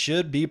 Banks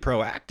should be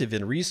proactive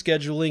in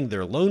rescheduling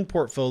their loan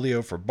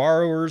portfolio for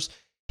borrowers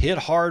hit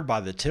hard by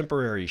the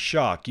temporary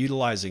shock,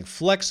 utilizing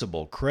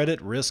flexible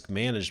credit risk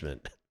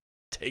management.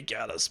 Take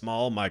out a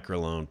small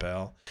microloan,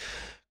 pal.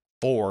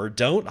 4.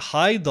 Don't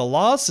hide the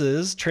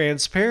losses.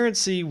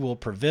 Transparency will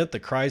prevent the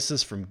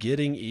crisis from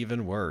getting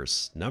even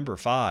worse.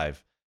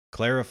 5.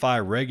 Clarify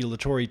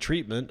regulatory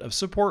treatment of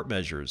support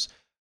measures.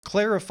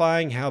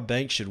 Clarifying how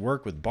banks should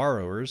work with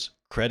borrowers,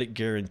 credit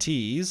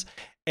guarantees,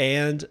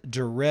 and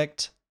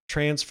direct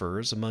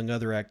transfers, among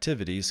other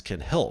activities,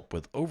 can help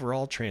with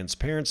overall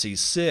transparency.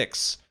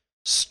 6.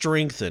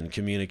 Strengthen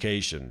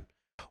communication.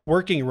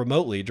 Working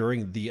remotely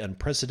during the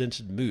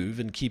unprecedented move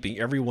and keeping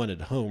everyone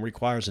at home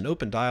requires an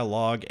open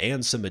dialogue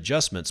and some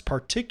adjustments,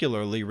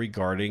 particularly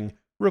regarding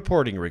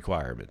reporting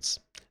requirements.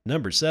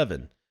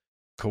 7.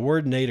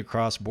 Coordinate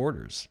across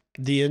borders.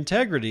 The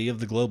integrity of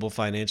the global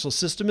financial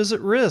system is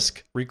at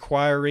risk,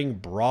 requiring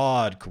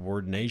broad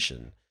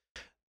coordination.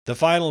 The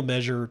final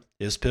measure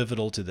is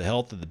pivotal to the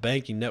health of the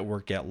banking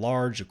network at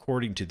large,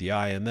 according to the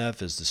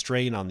IMF, as the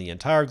strain on the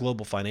entire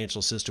global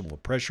financial system will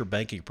pressure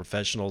banking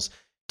professionals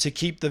to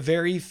keep the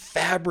very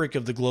fabric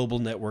of the global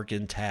network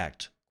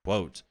intact.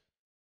 Quote,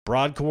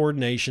 broad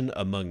coordination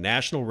among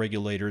national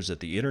regulators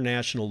at the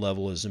international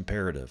level is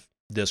imperative.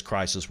 This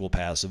crisis will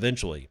pass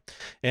eventually,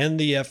 and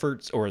the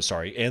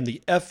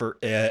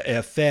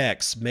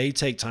effects may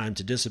take time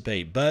to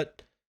dissipate,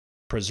 but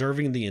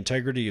preserving the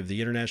integrity of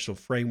the international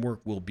framework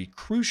will be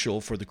crucial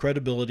for the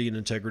credibility and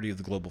integrity of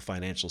the global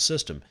financial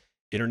system.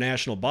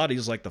 International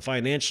bodies like the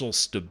Financial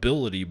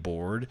Stability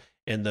Board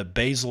and the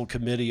Basel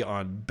Committee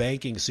on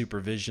Banking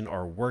Supervision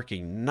are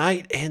working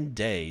night and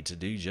day to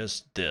do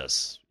just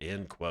this.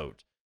 End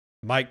quote.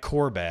 Mike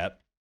Corbat,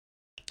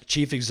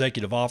 chief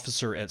executive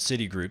officer at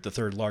Citigroup, the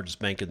third largest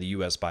bank in the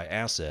U.S. by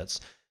assets,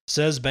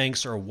 says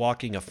banks are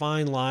walking a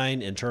fine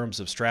line in terms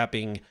of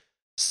strapping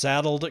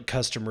saddled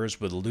customers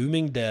with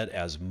looming debt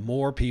as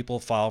more people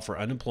file for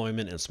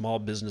unemployment and small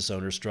business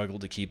owners struggle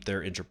to keep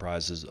their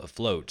enterprises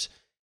afloat.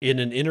 In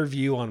an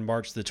interview on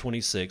March the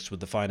 26th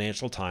with the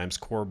Financial Times,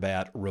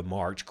 Corbat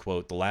remarked,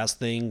 quote, the last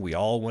thing we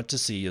all want to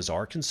see is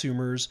our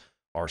consumers,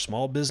 our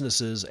small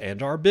businesses,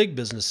 and our big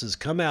businesses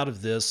come out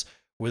of this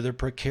with a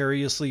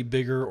precariously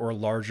bigger or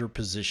larger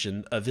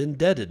position of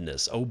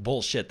indebtedness. Oh,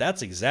 bullshit.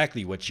 That's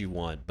exactly what you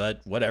want.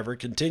 But whatever.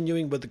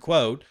 Continuing with the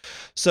quote.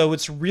 So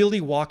it's really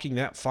walking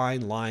that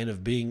fine line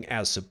of being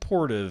as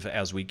supportive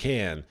as we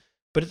can,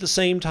 but at the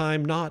same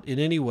time, not in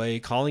any way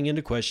calling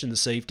into question the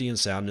safety and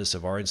soundness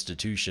of our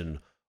institution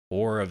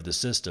or of the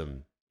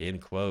system.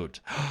 End quote.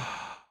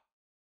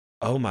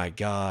 Oh my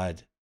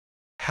God.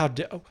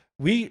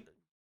 We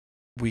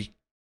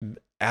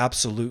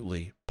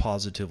absolutely,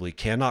 positively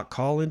cannot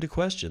call into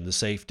question the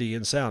safety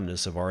and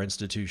soundness of our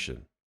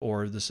institution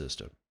or the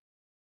system.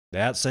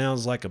 That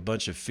sounds like a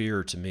bunch of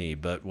fear to me,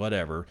 but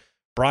whatever.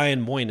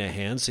 Brian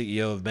Moynihan,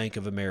 CEO of Bank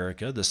of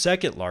America, the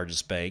second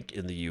largest bank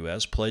in the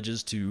U.S.,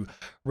 pledges to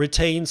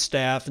retain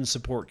staff and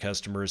support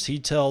customers. He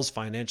tells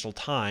Financial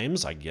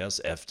Times, I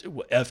guess,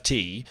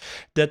 FT,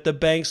 that the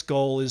bank's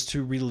goal is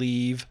to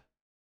relieve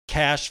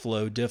cash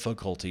flow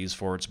difficulties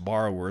for its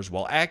borrowers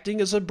while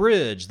acting as a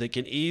bridge that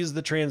can ease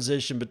the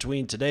transition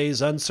between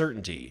today's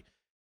uncertainty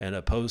and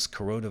a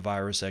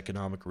post-coronavirus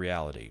economic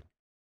reality.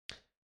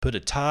 Put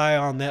a tie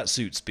on that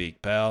suit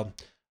speak, pal.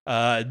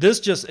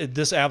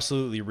 This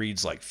absolutely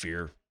reads like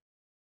fear.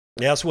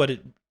 That's what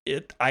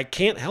I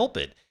can't help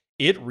it.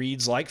 It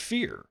reads like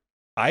fear.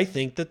 I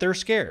think that they're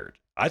scared.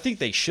 I think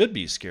they should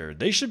be scared.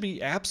 They should be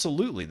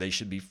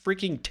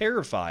freaking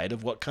terrified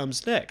of what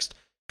comes next,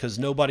 because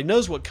nobody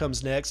knows what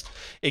comes next,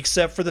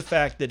 except for the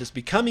fact that it's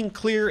becoming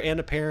clear and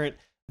apparent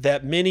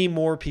that many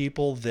more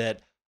people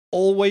that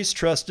always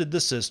trusted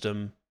the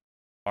system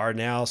are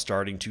now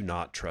starting to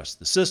not trust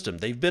the system.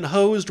 They've been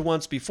hosed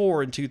once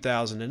before in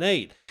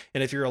 2008.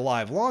 And if you're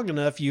alive long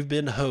enough, you've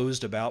been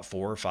hosed about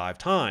 4 or 5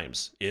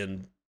 times.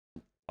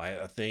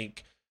 I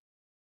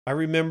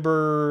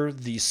remember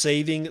the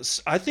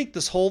savings. I think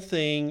this whole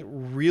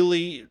thing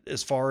really,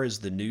 as far as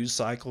the news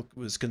cycle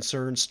was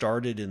concerned,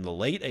 started in the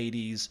late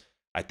 80s.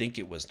 I think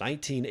it was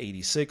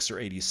 1986 or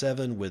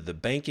 87 with the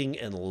banking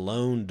and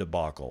loan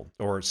debacle,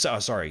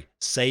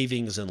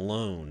 savings and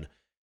loan.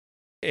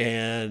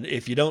 And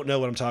if you don't know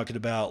what I'm talking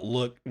about,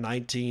 look,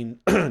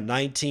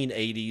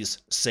 1980s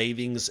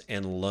savings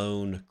and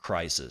loan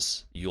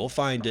crisis. You'll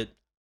find it.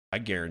 I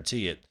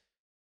guarantee it.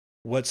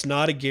 What's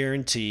not a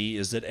guarantee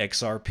is that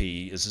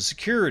XRP is a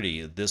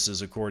security. This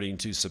is according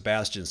to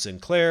Sebastian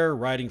Sinclair,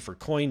 writing for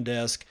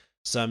CoinDesk.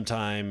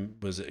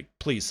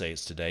 Please say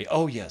it's today.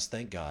 Oh, yes,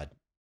 thank God.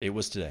 It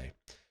was today.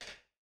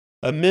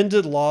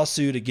 Amended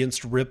lawsuit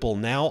against Ripple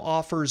now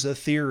offers a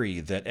theory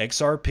that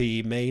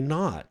XRP may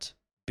not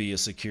be a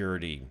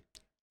security.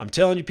 I'm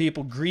telling you,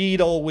 people,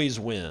 greed always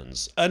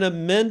wins. An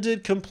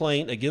amended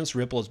complaint against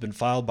Ripple has been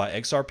filed by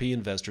XRP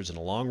investors in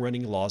a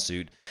long-running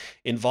lawsuit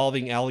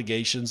involving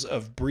allegations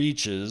of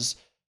breaches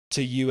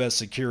to U.S.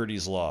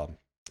 securities law.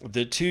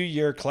 The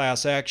 2-year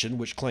class action,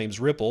 which claims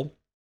Ripple,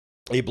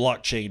 a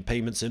blockchain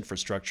payments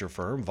infrastructure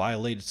firm,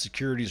 violated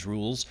securities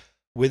rules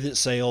with its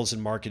sales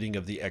and marketing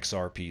of the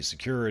XRP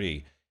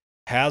security,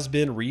 has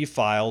been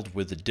refiled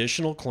with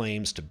additional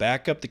claims to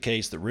back up the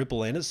case that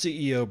Ripple and its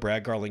CEO,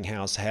 Brad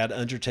Garlinghouse, had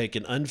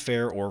undertaken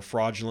unfair or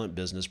fraudulent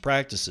business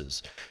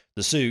practices.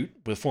 The suit,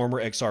 with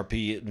former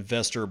XRP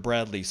investor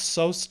Bradley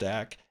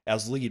Sostak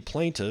as lead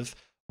plaintiff,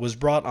 was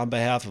brought on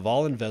behalf of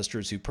all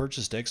investors who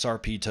purchased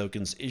XRP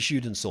tokens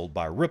issued and sold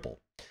by Ripple.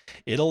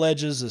 It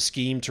alleges a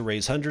scheme to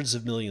raise hundreds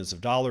of millions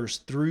of dollars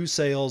through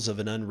sales of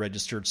an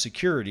unregistered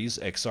securities,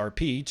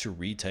 XRP, to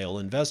retail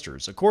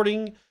investors.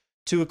 According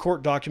to a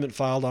court document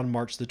filed on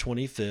March the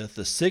 25th,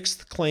 the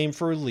 6th claim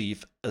for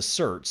relief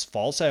asserts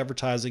false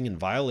advertising in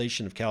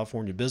violation of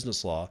California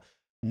business law.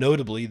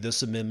 Notably,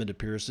 this amendment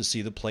appears to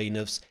see the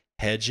plaintiffs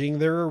hedging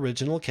their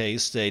original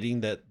case,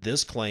 stating that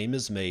this claim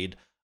is made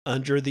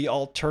under the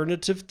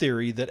alternative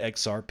theory that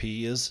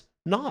XRP is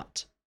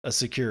not a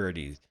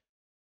security.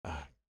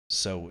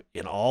 So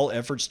in all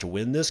efforts to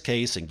win this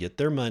case and get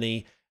their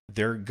money,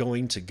 they're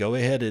going to go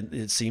ahead and,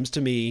 it seems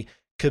to me,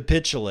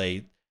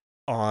 capitulate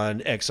on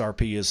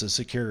XRP as a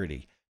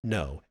security.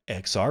 No,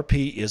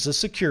 XRP is a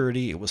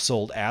security. It was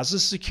sold as a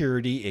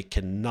security.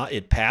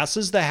 It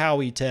passes the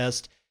Howey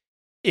test.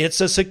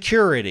 It's a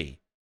security.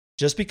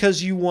 Just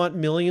because you want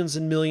millions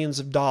and millions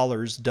of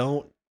dollars,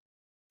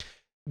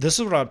 this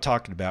is what I'm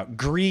talking about.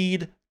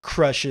 Greed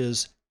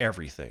crushes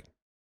everything.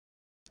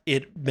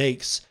 It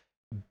makes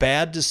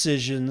bad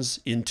decisions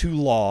into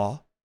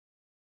law,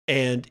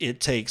 and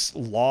it takes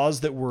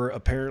laws that were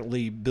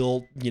apparently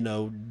built,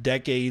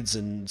 decades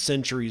and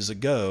centuries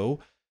ago,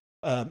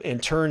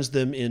 and turns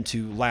them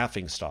into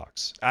laughing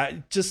stocks.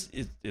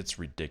 It's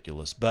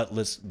ridiculous. But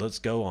let's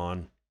go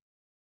on.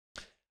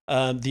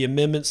 The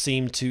amendment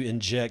seemed to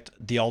inject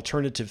the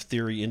alternative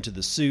theory into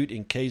the suit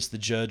in case the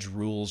judge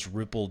rules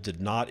Ripple did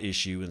not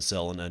issue and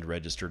sell an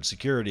unregistered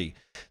security.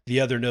 The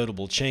other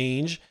notable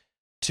change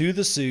to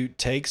the suit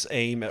takes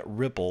aim at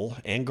Ripple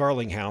and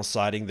Garlinghouse,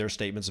 citing their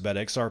statements about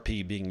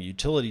XRP being a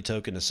utility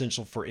token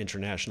essential for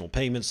international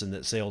payments and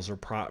that sales are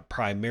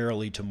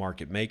primarily to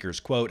market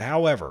makers. Quote,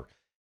 however,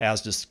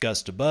 as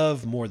discussed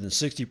above, more than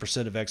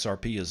 60% of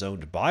XRP is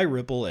owned by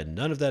Ripple, and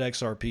none of that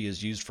XRP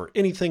is used for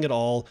anything at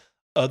all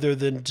other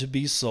than to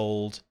be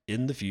sold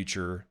in the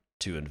future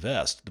to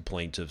invest, the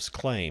plaintiffs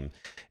claim.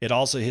 It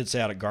also hits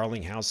out at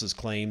Garlinghouse's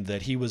claim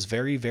that he was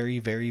very, very,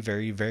 very,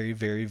 very, very,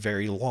 very,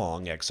 very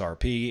long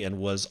XRP and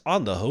was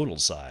on the hodl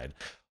side,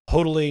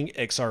 hodling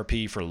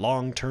XRP for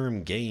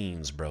long-term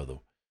gains, brother.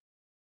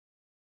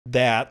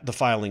 That, the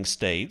filing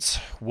states,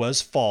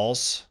 was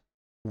false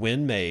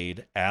when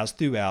made, as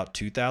throughout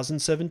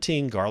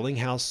 2017,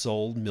 Garlinghouse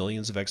sold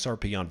millions of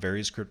XRP on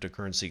various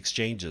cryptocurrency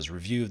exchanges.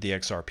 Review of the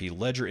XRP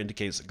ledger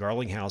indicates that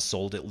Garlinghouse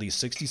sold at least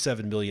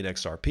 67 million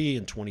XRP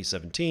in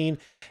 2017,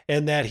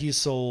 and that he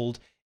sold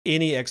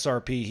any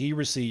XRP he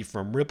received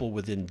from Ripple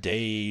within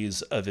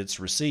days of its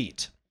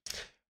receipt.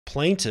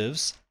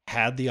 Plaintiffs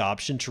had the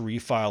option to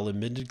refile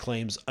amended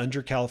claims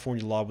under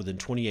California law within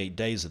 28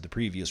 days of the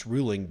previous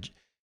ruling.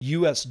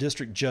 U.S.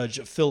 District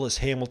Judge Phyllis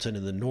Hamilton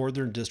in the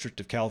Northern District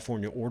of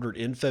California ordered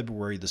in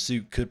February the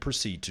suit could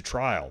proceed to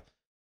trial.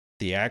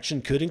 The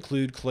action could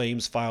include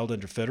claims filed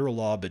under federal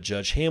law, but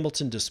Judge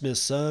Hamilton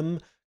dismissed some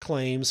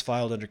claims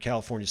filed under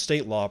California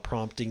state law,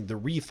 prompting the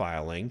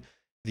refiling.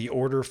 The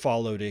order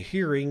followed a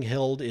hearing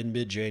held in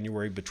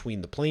mid-January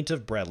between the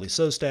plaintiff, Bradley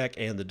Sostak,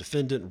 and the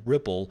defendant,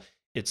 Ripple,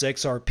 its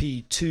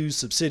XRP2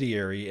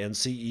 subsidiary, and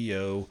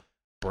CEO,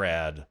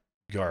 Brad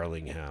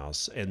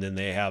Garlinghouse. And then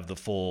they have the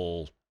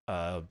full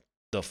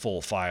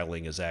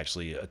filing is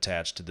actually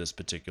attached to this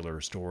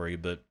particular story,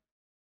 but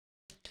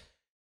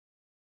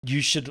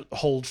you should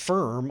hold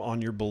firm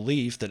on your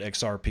belief that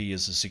XRP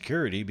is a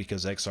security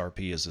because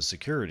XRP is a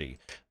security.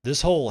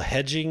 This whole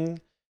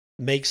hedging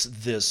makes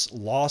this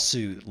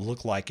lawsuit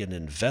look like an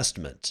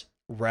investment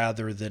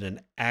rather than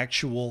an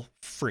actual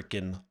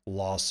freaking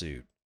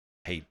lawsuit.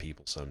 Hate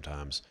people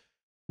sometimes.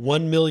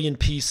 1 million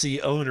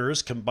PC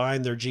owners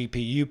combine their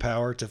GPU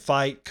power to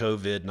fight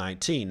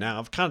COVID-19. Now,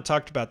 I've kind of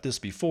talked about this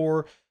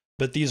before,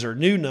 but these are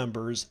new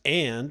numbers,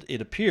 and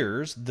it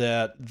appears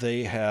that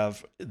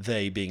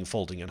they being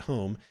Folding at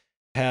Home,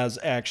 has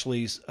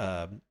actually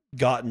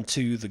gotten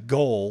to the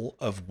goal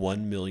of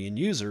 1 million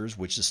users,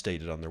 which is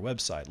stated on their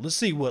website. Let's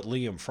see what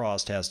Liam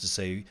Frost has to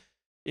say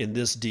in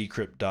this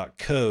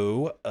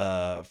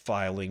decrypt.co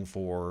filing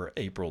for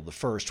April the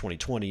 1st,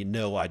 2020.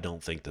 No, I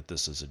don't think that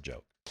this is a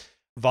joke.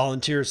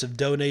 Volunteers have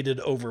donated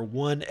over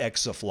 1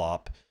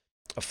 exaflop.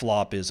 A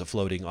flop is a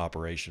floating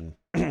operation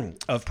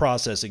of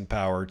processing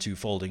power to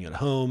Folding at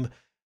Home,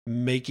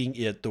 making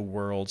it the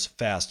world's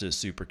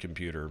fastest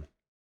supercomputer.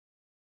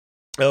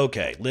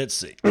 Okay, let's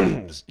see.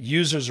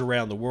 Users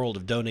around the world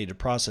have donated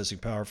processing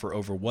power for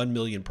over 1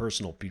 million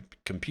personal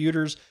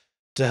computers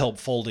to help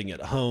Folding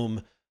at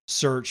Home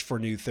search for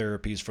new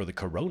therapies for the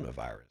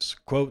coronavirus.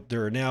 Quote,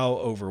 there are now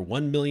over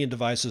 1 million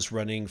devices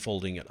running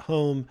Folding at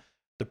Home,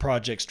 the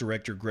project's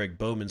director, Greg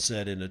Bowman,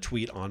 said in a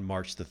tweet on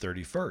March the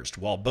 31st.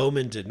 While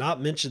Bowman did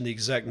not mention the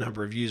exact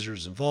number of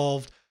users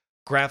involved,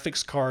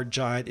 graphics card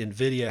giant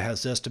NVIDIA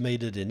has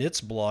estimated in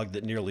its blog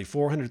that nearly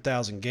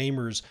 400,000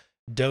 gamers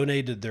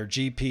donated their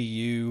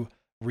GPU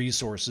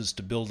resources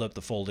to build up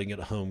the Folding at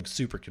Home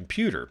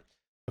supercomputer.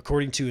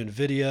 According to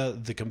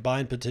NVIDIA, the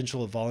combined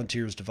potential of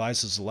volunteers'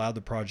 devices allowed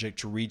the project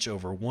to reach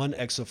over 1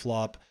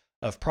 exaflop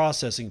of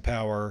processing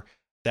power.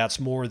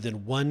 That's more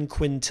than 1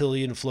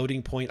 quintillion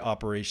floating point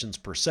operations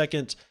per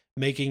second,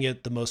 making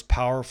it the most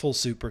powerful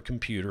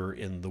supercomputer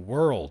in the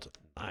world.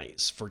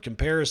 Nice. For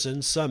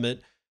comparison,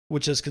 Summit,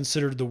 which is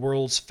considered the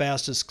world's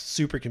fastest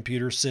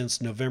supercomputer since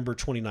November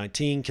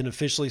 2019, can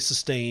officially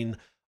sustain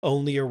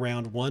only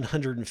around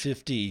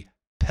 150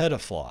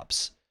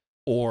 petaflops,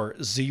 or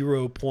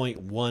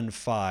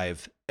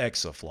 0.15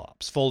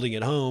 exaflops. Folding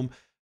at Home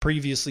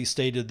previously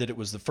stated that it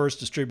was the first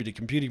distributed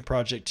computing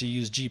project to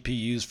use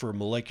GPUs for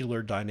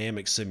molecular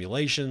dynamic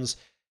simulations.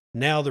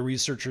 Now the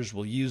researchers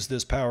will use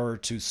this power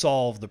to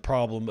solve the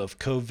problem of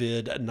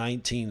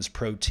COVID-19's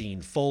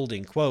protein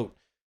folding. Quote,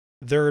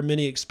 there are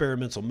many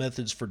experimental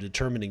methods for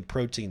determining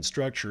protein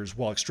structures.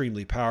 While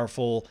extremely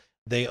powerful,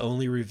 they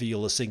only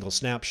reveal a single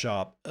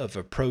snapshot of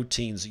a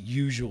protein's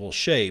usual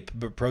shape,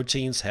 but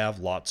proteins have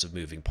lots of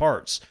moving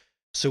parts.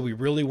 So we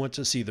really want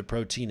to see the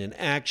protein in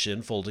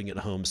action, Folding at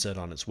Home said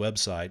on its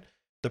website.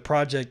 The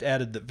project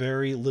added that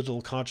very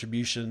little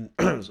contribution,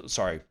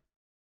 sorry,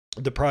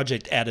 the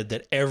project added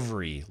that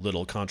every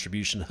little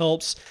contribution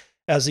helps,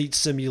 as each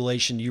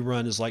simulation you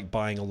run is like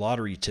buying a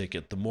lottery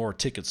ticket. The more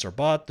tickets are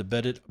bought,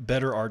 the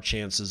better our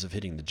chances of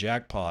hitting the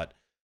jackpot.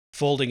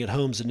 Folding at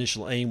Home's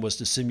initial aim was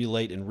to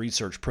simulate and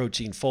research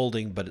protein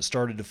folding, but it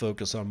started to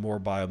focus on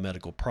more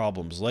biomedical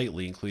problems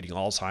lately, including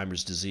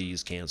Alzheimer's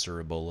disease,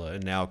 cancer, Ebola,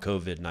 and now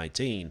COVID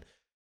 19.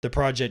 The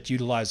project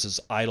utilizes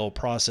idle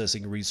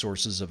processing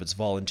resources of its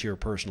volunteer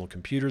personal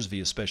computers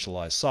via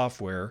specialized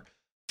software.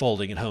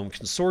 Folding at Home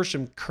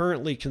Consortium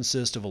currently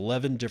consists of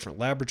 11 different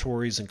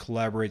laboratories and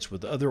collaborates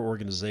with other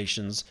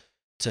organizations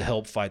to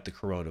help fight the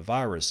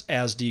coronavirus.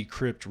 As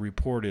Decrypt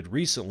reported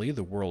recently,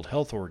 the World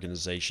Health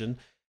Organization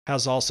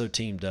has also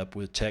teamed up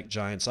with tech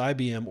giants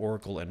IBM,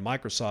 Oracle, and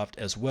Microsoft,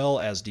 as well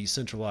as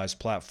decentralized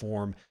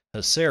platform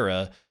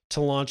Hasera,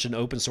 to launch an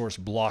open source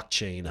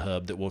blockchain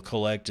hub that will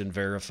collect and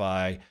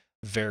verify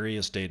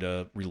various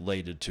data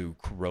related to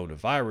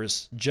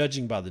coronavirus.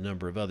 Judging by the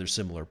number of other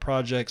similar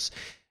projects,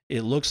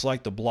 it looks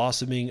like the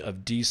blossoming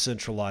of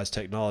decentralized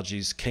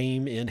technologies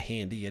came in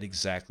handy at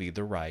exactly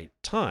the right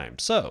time.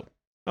 So,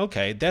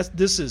 okay,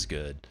 this is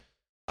good.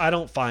 I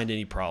don't find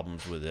any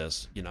problems with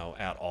this,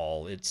 at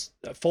all. It's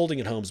Folding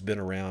at Home's been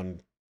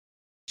around.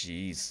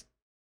 Geez,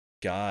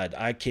 God,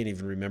 I can't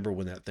even remember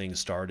when that thing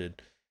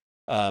started.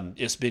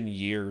 It's been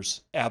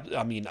years.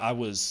 I mean, I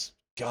was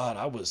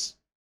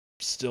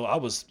still, I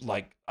was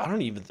like,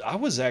 I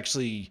was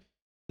actually,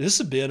 this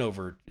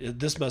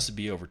must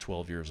be over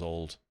 12 years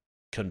old.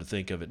 Come to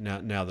think of it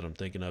now that I'm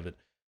thinking of it.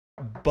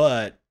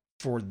 But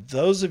for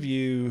those of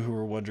you who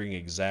are wondering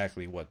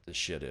exactly what this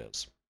shit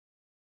is,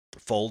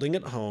 Folding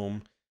at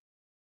Home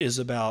is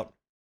about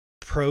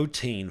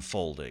protein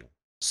folding.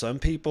 Some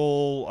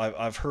people,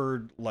 I've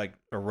heard like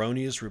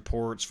erroneous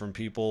reports from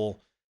people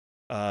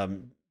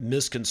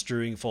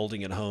misconstruing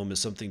Folding at Home as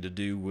something to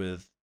do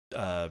with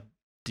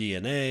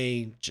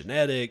DNA,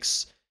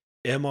 genetics,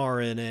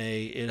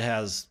 mRNA. It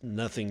has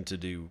nothing to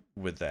do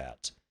with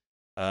that.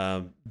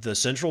 The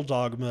central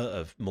dogma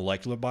of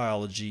molecular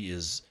biology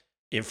is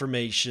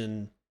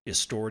information is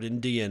stored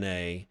in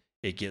DNA,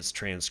 it gets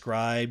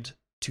transcribed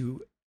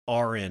to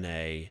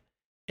RNA,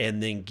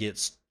 and then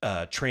gets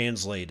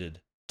translated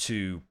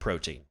to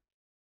protein.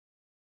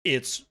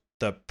 It's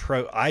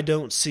I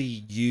don't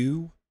see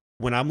you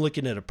when I'm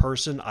looking at a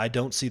person. I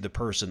don't see the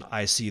person.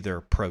 I see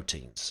their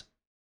proteins.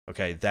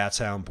 Okay, that's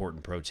how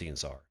important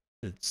proteins are.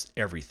 It's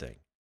everything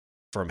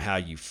from how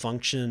you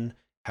function,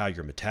 how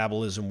your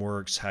metabolism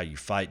works, how you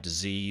fight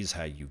disease,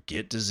 how you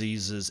get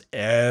diseases.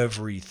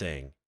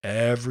 Everything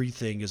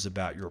is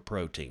about your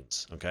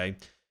proteins. Okay,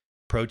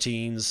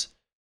 proteins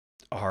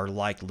are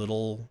like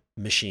little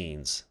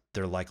machines.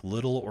 They're like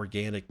little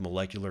organic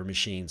molecular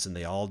machines, and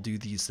they all do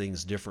these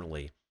things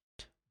differently.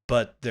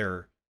 But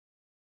their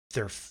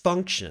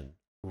function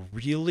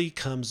really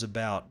comes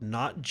about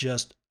not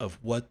just of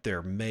what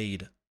they're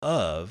made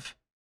of,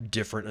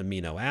 different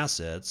amino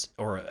acids,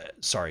 or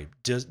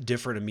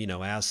different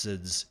amino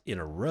acids in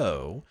a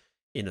row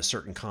in a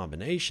certain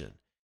combination.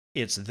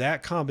 It's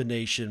that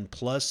combination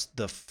plus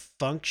the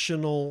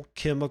functional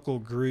chemical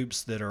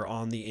groups that are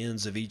on the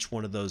ends of each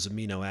one of those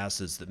amino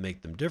acids that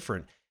make them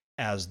different.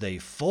 As they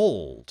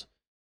fold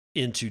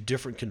into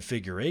different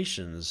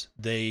configurations,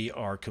 they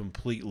are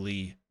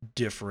completely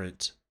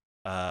different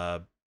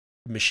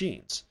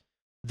machines.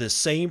 The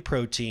same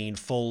protein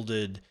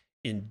folded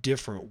in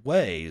different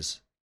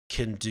ways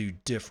can do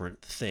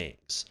different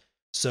things.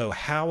 So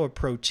how a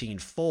protein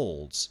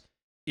folds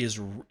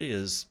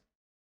is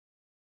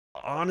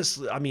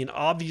honestly, I mean,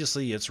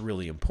 obviously it's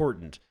really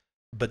important,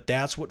 but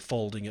that's what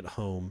Folding at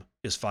Home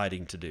is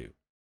fighting to do.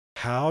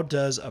 How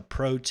does a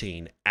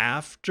protein,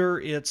 after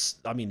it's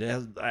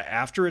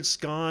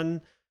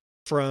gone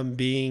from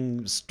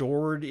being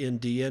stored in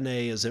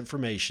DNA as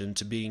information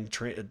to being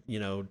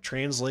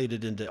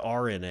translated into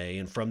RNA,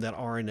 and from that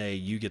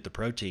RNA you get the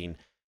protein,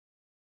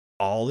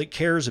 all it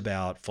cares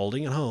about,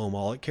 Folding at Home,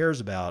 all it cares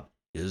about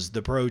is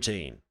the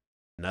protein,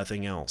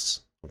 nothing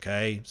else.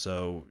 Okay,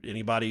 so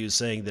anybody who's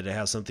saying that it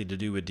has something to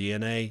do with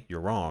DNA, you're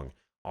wrong.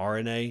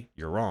 RNA,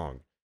 you're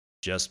wrong.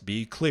 Just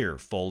be clear,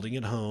 Folding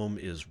at Home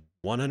is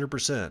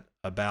 100%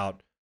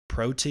 about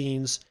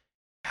proteins,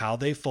 how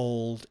they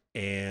fold,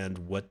 and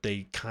what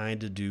they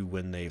kind of do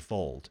when they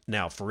fold.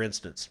 Now, for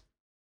instance,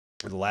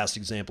 the last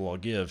example I'll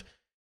give,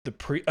 the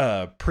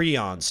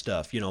prion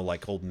stuff,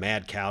 like old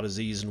mad cow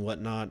disease and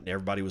whatnot. And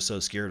everybody was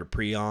so scared of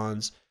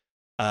prions.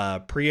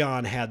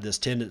 Prion had this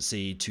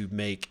tendency to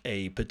make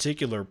a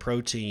particular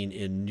protein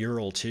in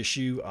neural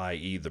tissue,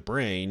 i.e., the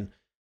brain,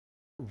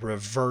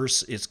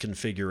 reverse its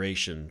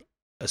configuration.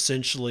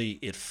 Essentially,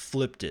 it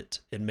flipped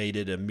it and made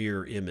it a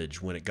mirror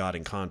image when it got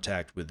in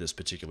contact with this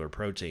particular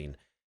protein.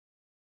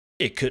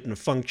 It couldn't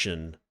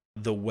function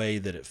the way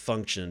that it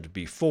functioned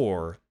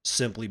before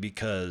simply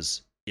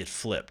because it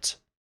flipped.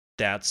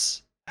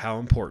 That's how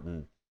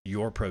important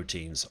your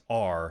proteins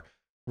are.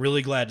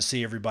 Really glad to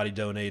see everybody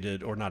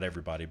donated, or not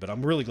everybody, but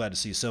I'm really glad to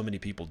see so many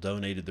people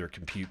donated their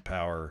compute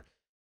power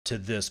to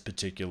this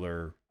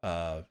particular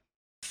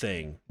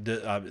thing.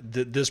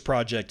 This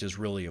project is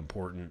really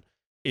important.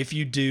 If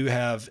you do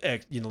have,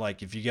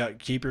 like if you got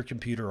keep your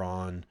computer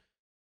on,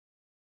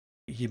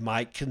 you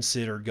might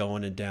consider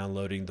going and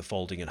downloading the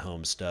folding at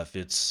home stuff.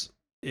 It's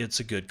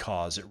a good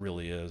cause. It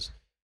really is.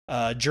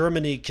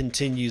 Germany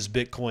continues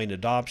Bitcoin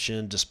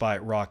adoption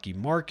despite rocky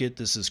market.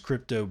 This is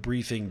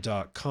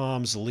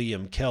CryptoBriefing.com's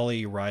Liam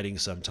Kelly writing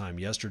sometime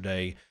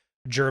yesterday.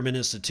 German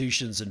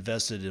institutions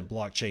invested in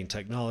blockchain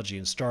technology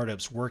and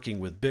startups working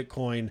with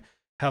Bitcoin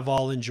have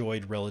all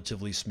enjoyed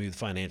relatively smooth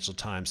financial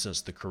times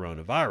since the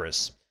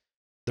coronavirus.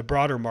 The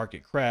broader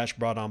market crash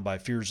brought on by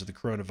fears of the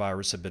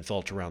coronavirus have been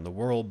felt around the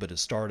world, but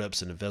as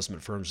startups and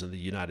investment firms in the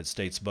United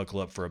States buckle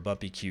up for a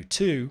bumpy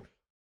Q2,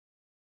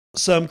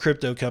 some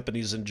crypto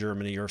companies in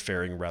Germany are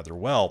faring rather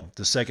well.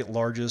 The second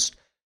largest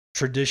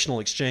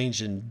traditional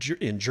exchange in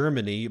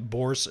Germany,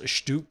 Börse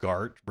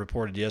Stuttgart,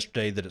 reported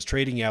yesterday that its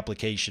trading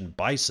application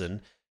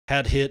Bison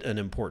had hit an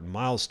important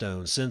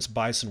milestone. Since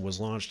Bison was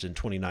launched in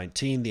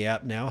 2019, the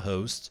app now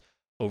hosts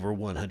over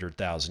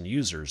 100,000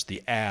 users.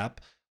 The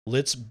app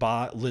lets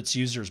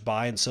users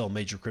buy and sell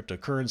major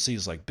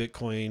cryptocurrencies like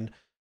Bitcoin,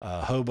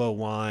 hobo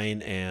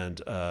wine,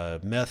 and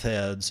meth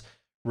heads.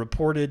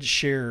 Reports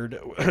shared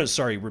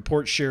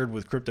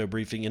with Crypto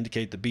Briefing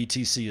indicate that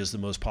BTC is the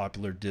most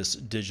popular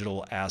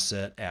digital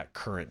asset at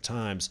current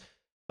times.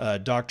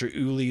 Dr.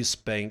 Uli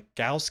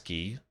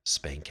Spankowski,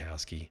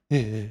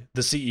 the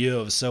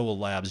CEO of Soul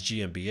Labs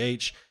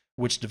GmbH,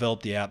 which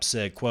developed the app,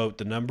 said, quote,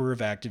 "The number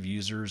of active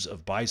users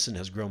of Bison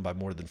has grown by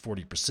more than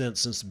 40%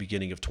 since the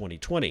beginning of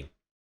 2020.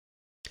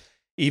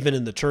 Even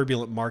in the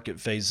turbulent market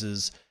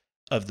phases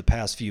of the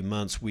past few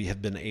months, we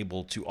have been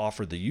able to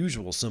offer the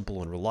usual simple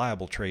and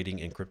reliable trading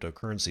in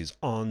cryptocurrencies.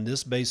 On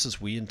this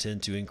basis, we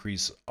intend to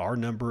increase our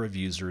number of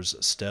users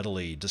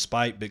steadily.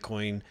 Despite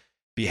Bitcoin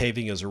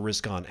behaving as a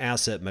risk-on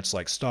asset, much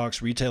like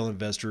stocks, retail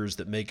investors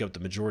that make up the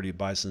majority of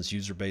Bison's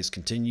user base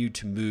continue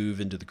to move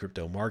into the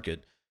crypto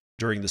market.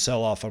 During the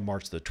sell-off on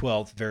March the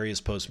 12th, various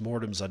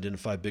postmortems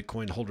identified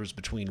Bitcoin holders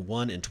between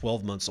 1 and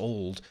 12 months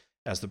old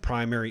as the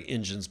primary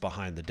engines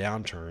behind the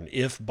downturn.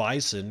 If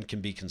Bison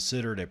can be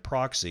considered a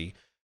proxy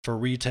for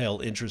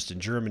retail interest in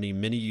Germany,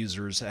 many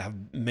users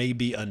may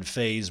be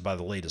unfazed by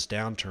the latest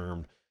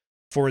downturn.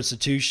 For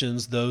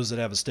institutions, those that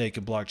have a stake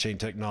in blockchain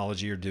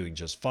technology are doing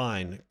just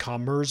fine.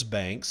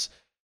 Commerzbank's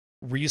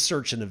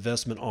research and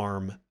investment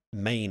arm,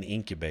 Main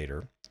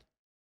Incubator,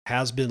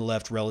 has been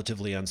left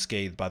relatively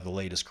unscathed by the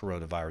latest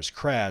coronavirus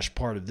crash.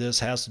 Part of this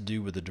has to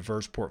do with a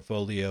diverse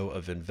portfolio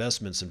of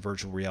investments in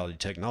virtual reality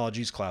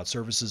technologies, cloud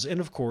services, and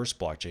of course,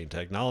 blockchain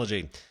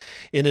technology.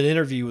 In an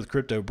interview with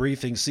Crypto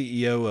Briefing,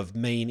 CEO of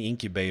Main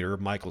Incubator,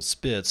 Michael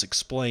Spitz,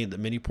 explained that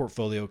many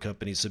portfolio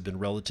companies have been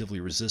relatively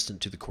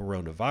resistant to the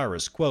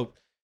coronavirus. Quote,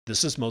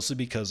 "This is mostly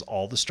because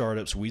all the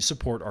startups we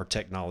support are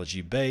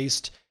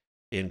technology-based,"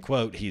 end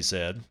quote, he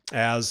said,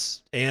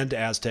 as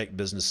tech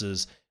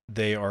businesses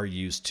they are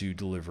used to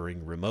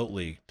delivering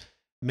remotely.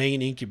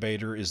 Main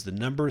Incubator is the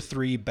number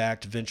 3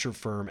 backed venture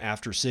firm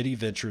after Citi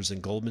Ventures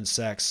and Goldman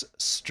Sachs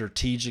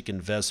Strategic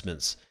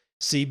Investments.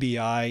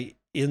 CBI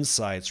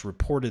Insights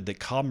reported that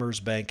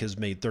Commerzbank has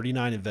made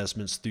 39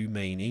 investments through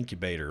Main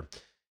Incubator.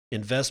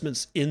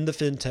 Investments in the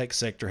fintech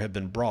sector have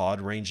been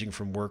broad, ranging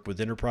from work with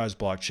Enterprise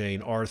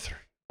Blockchain,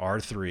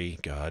 R3,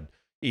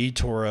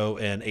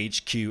 eToro, and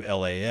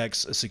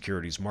HQLAX, a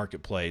securities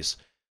marketplace.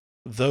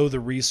 Though the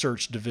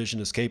research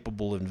division is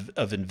capable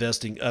of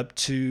investing up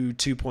to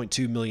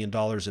 $2.2 million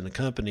in a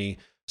company,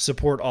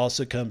 support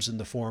also comes in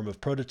the form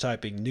of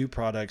prototyping new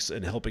products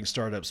and helping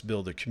startups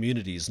build their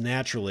communities.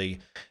 Naturally,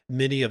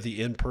 many of the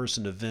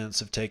in-person events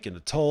have taken a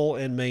toll,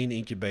 and Main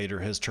Incubator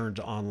has turned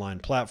to online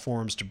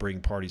platforms to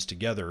bring parties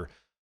together.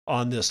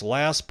 On this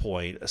last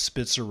point,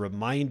 Spitzer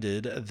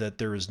reminded that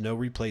there is no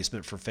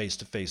replacement for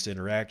face-to-face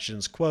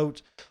interactions.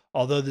 Quote,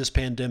 "Although this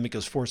pandemic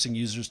is forcing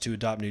users to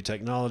adopt new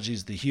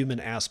technologies, the human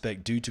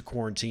aspect due to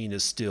quarantine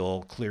is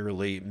still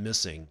clearly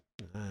missing."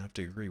 I have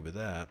to agree with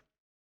that.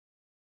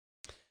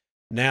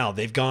 Now,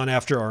 they've gone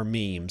after our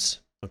memes,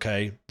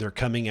 okay? They're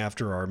coming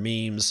after our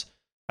memes.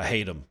 I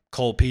hate them.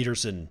 Cole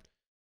Peterson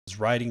is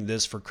writing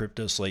this for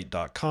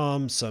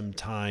CryptoSlate.com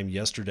sometime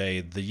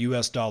yesterday. The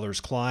US dollar's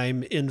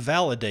climb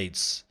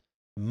invalidates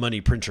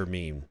money printer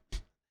meme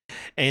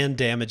and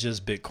damages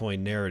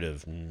Bitcoin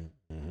narrative.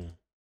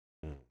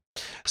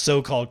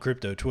 So-called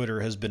crypto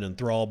Twitter has been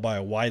enthralled by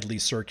a widely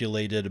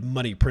circulated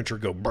money printer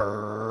go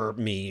brrr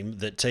meme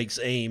that takes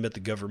aim at the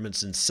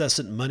government's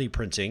incessant money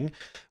printing,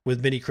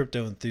 with many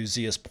crypto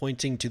enthusiasts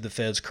pointing to the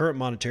Fed's current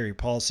monetary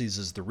policies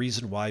as the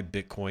reason why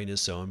Bitcoin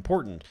is so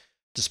important.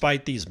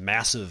 Despite these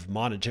massive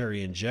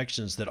monetary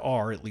injections that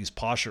are, at least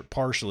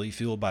partially,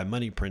 fueled by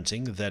money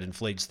printing that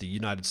inflates the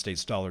United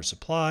States dollar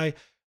supply,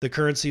 the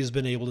currency has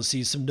been able to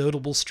see some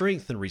notable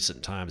strength in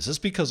recent times. This is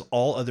because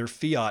all other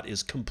fiat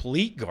is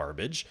complete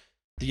garbage.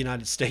 the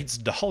United States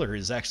dollar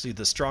is actually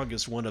the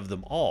strongest one of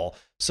them all.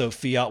 So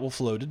fiat will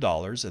flow to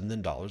dollars, and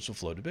then dollars will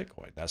flow to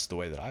Bitcoin. That's the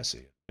way that I see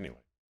it. Anyway,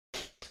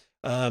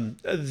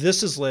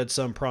 this has led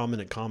some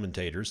prominent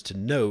commentators to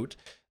note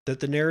that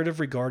the narrative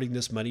regarding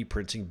this money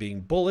printing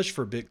being bullish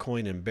for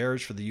Bitcoin and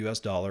bearish for the US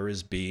dollar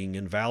is being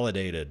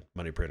invalidated.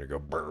 Money printer go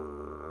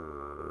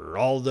brrr.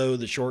 Although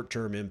the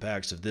short-term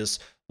impacts of this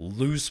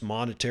loose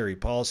monetary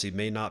policy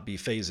may not be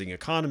phasing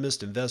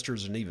economists,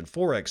 investors, and even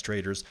forex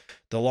traders,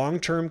 the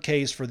long-term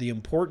case for the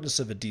importance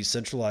of a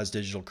decentralized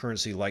digital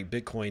currency like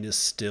Bitcoin is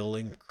still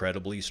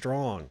incredibly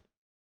strong.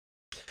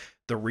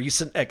 The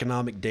recent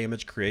economic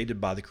damage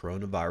created by the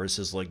coronavirus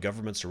has led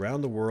governments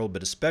around the world,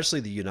 but especially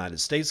the United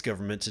States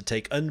government, to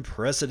take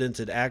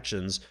unprecedented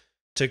actions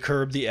to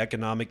curb the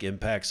economic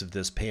impacts of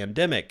this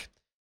pandemic.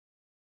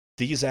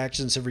 These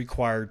actions have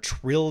required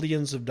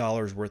trillions of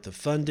dollars worth of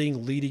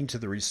funding, leading to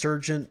the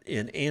resurgence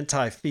in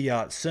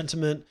anti-fiat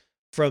sentiment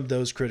from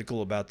those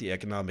critical about the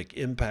economic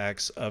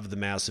impacts of the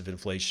massive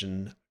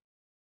inflation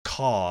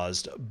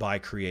caused by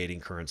creating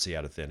currency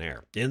out of thin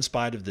air. In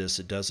spite of this,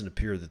 it doesn't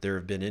appear that there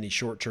have been any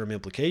short-term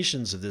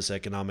implications of this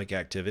economic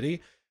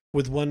activity,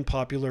 with one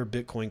popular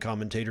Bitcoin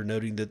commentator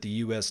noting that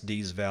the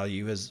USD's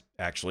value has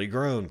actually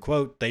grown.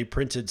 Quote, they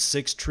printed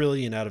 $6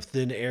 trillion out of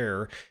thin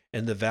air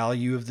and the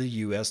value of the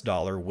US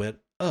dollar went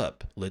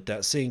up. Let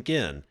that sink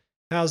in.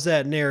 How's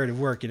that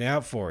narrative working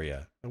out for you?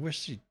 I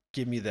wish you'd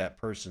give me that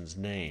person's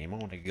name. I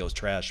want to go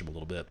trash him a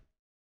little bit.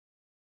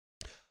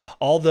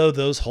 Although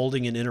those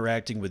holding and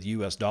interacting with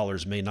US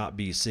dollars may not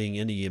be seeing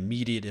any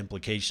immediate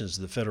implications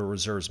of the Federal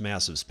Reserve's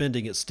massive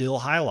spending, it still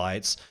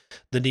highlights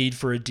the need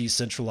for a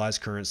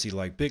decentralized currency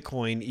like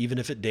Bitcoin, even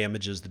if it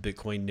damages the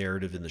Bitcoin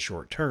narrative in the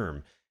short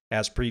term.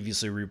 As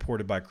previously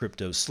reported by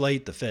Crypto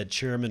Slate, the Fed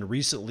chairman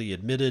recently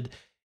admitted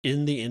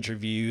in the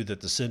interview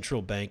that the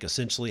central bank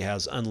essentially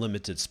has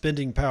unlimited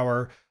spending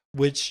power,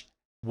 which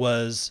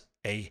was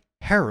a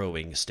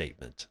harrowing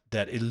statement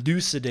that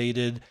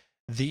elucidated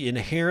the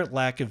inherent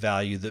lack of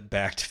value that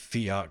backed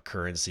fiat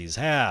currencies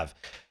have.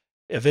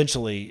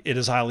 Eventually, it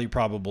is highly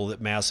probable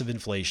that massive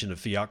inflation of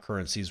fiat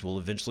currencies will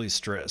eventually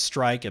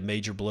strike a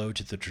major blow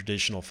to the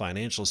traditional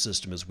financial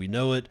system as we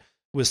know it,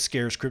 with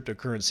scarce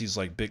cryptocurrencies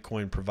like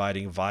Bitcoin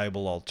providing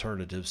viable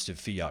alternatives to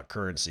fiat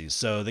currencies.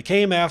 So they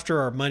came after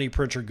our money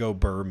printer go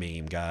burr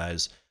meme,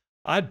 guys.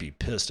 I'd be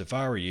pissed if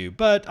I were you,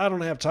 but I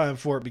don't have time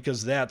for it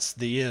because that's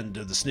the end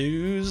of the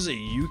snooze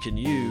you can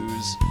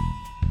use.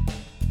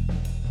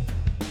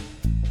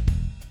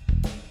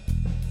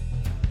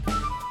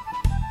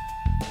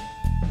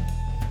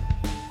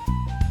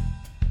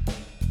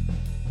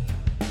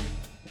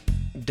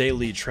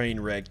 Daily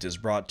Trainwrecked is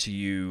brought to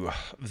you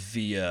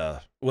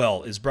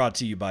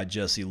by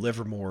Jesse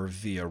Livermore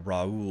via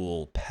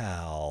Raul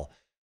Pal.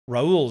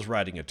 Raul's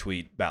writing a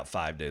tweet about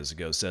 5 days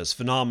ago, says,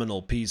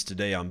 phenomenal piece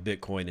today on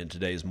Bitcoin in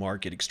today's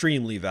market,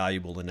 extremely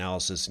valuable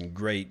analysis and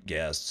great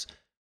guests.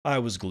 I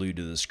was glued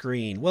to the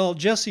screen. Well,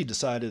 Jesse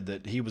decided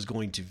that he was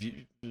going to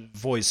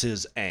voice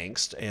his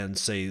angst and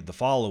say the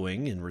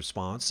following in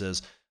response,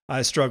 says,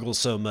 I struggle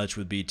so much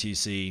with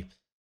BTC.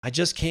 I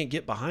just can't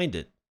get behind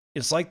it.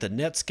 It's like the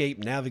Netscape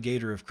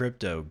navigator of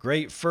crypto.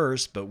 Great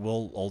first, but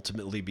will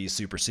ultimately be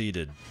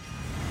superseded.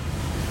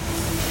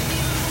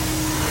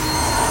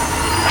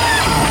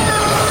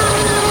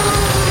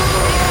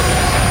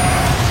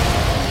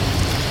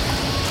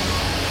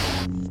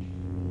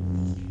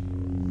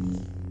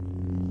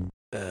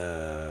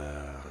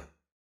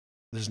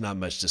 There's not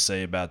much to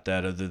say about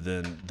that other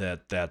than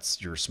that's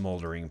your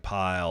smoldering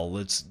pile.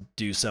 Let's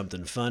do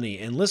something funny,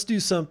 and let's do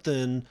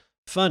something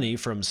funny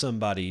from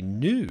somebody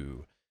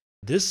new.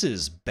 This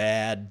is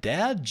Bad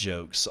Dad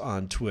Jokes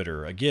on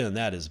Twitter. Again,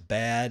 that is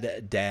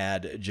Bad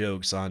Dad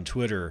Jokes on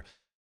Twitter.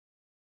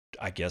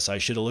 I guess I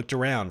should have looked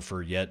around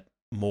for yet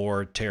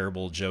more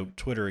terrible joke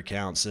Twitter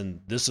accounts,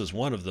 and this is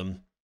one of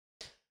them.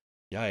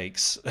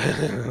 Yikes.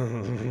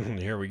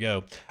 Here we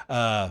go.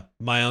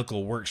 My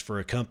uncle works for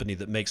a company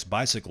that makes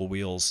bicycle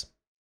wheels.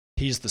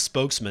 He's the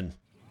spokesman.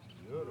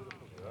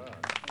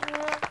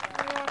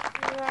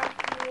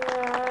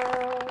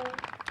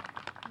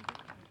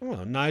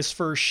 Well, nice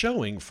first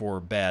showing for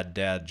Bad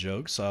Dad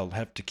Jokes. I'll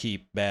have to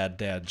keep Bad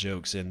Dad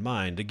Jokes in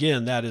mind.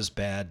 Again, that is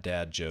Bad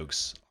Dad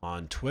Jokes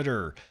on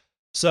Twitter.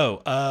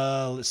 So,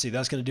 let's see.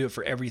 That's going to do it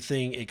for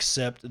everything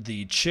except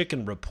the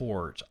chicken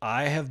report.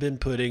 I have been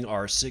putting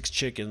our 6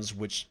 chickens,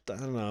 which, I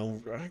don't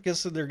know, I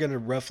guess they're going to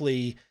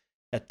roughly,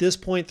 at this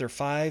point, they're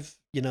 5,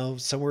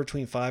 somewhere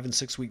between 5 and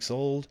 6 weeks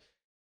old.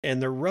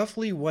 And they're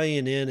roughly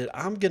weighing in at,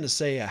 I'm going to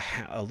say,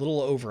 a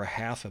little over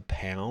half a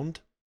pound,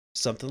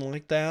 something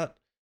like that.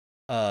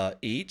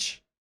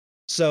 Each.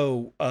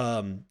 So,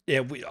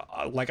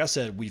 like I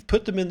said, we've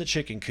put them in the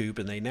chicken coop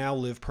and they now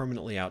live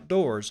permanently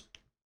outdoors,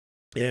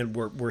 and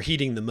we're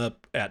heating them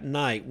up at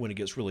night when it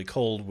gets really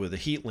cold with a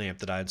heat lamp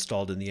that I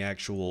installed in the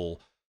actual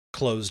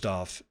closed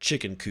off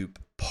chicken coop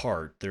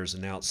part. There's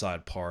an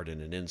outside part and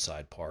an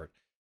inside part.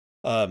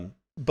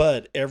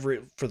 But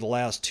for the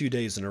last 2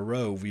 days in a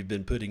row, we've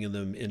been putting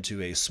them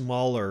into a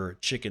smaller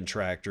chicken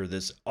tractor.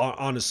 That's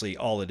honestly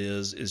all it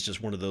is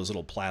just one of those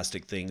little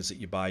plastic things that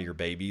you buy your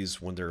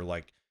babies when they're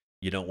like,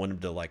 you don't want them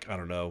to, like, I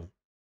don't know,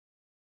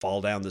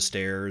 fall down the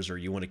stairs, or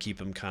you want to keep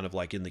them kind of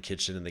like in the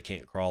kitchen and they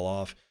can't crawl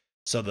off.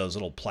 So those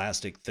little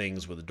plastic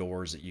things with the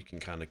doors that you can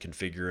kind of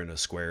configure in a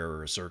square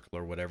or a circle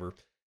or whatever.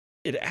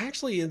 It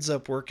actually ends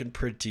up working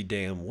pretty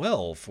damn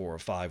well for a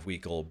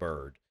 5-week old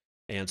bird.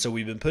 And so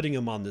we've been putting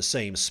them on the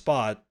same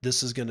spot.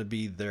 This is going to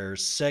be their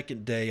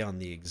second day on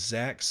the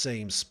exact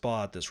same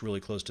spot that's really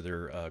close to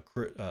their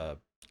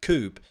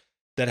coop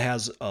that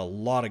has a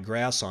lot of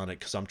grass on it,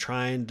 because I'm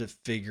trying to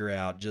figure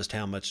out just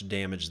how much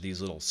damage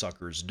these little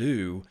suckers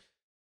do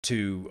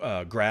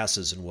to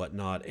grasses and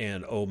whatnot.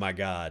 And oh my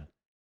God,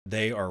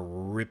 they are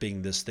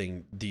ripping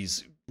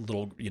these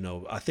little,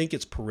 I think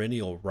it's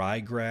perennial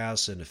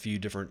ryegrass and a few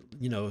different,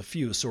 a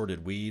few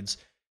assorted weeds,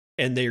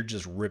 and they're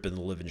just ripping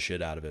the living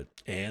shit out of it.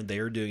 And they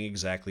are doing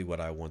exactly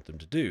what I want them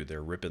to do.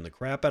 They're ripping the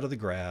crap out of the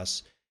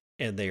grass,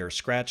 and they are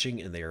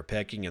scratching and they are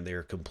pecking and they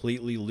are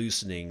completely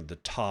loosening the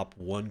top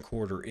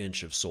 1/4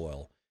 inch of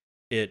soil.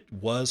 It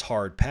was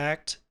hard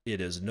packed. It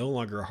is no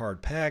longer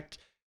hard packed,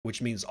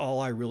 which means all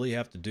I really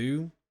have to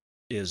do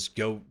is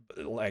go,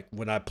 like,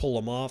 when I pull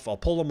them off, I'll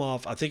pull them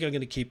off. I think I'm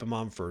going to keep them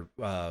on for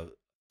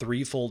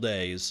 3 full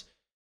days.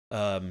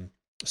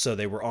 So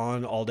they were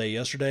on all day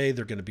yesterday.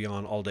 They're going to be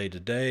on all day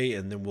today.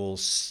 And then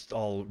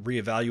I'll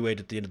reevaluate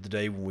at the end of the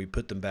day when we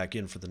put them back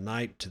in for the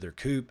night to their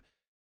coop.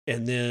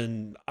 And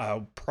then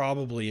I'll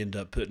probably end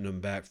up putting them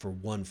back for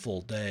 1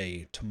 full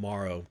day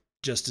tomorrow,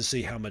 just to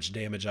see how much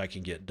damage I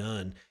can get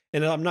done.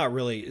 And it's not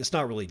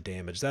really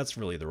damage. That's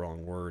really the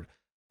wrong word.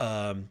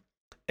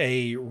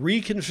 A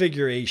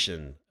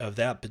reconfiguration of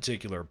that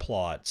particular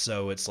plot.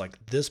 So it's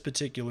like this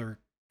particular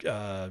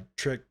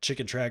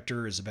chicken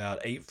tractor is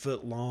about 8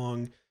 foot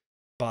long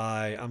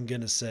by, I'm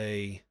going to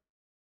say,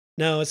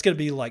 no, it's going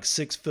to be like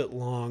 6 foot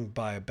long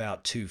by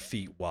about 2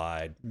 feet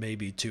wide,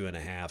 maybe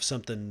 2.5,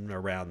 something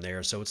around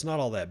there. So it's not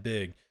all that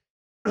big,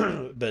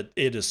 but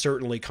it is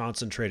certainly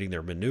concentrating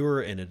their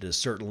manure, and it is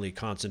certainly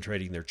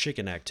concentrating their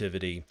chicken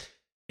activity,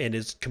 and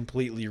it's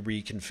completely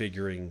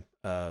reconfiguring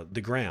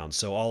the ground.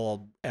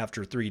 So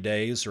after 3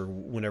 days, or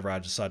whenever I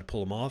decide to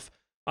pull them off,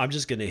 I'm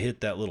just going to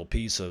hit that little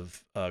piece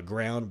of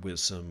ground with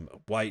some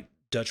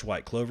Dutch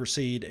white clover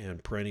seed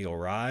and perennial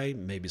rye,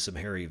 maybe some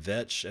hairy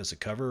vetch as a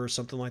cover or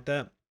something like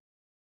that,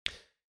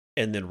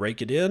 and then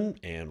rake it in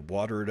and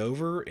water it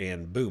over,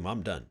 and boom,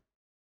 I'm done.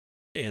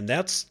 And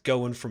that's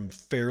going from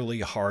fairly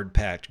hard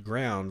packed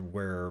ground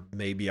where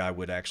maybe I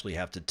would actually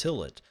have to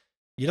till it.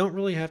 You don't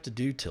really have to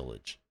do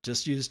tillage.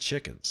 Just use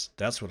chickens.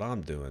 That's what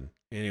I'm doing.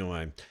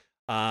 Anyway,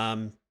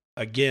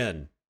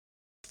 again,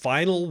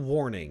 final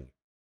warning.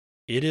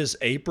 It is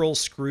April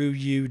Screw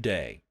You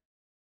Day.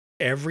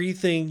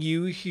 Everything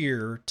you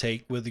hear,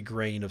 take with a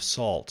grain of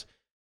salt.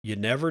 You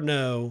never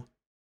know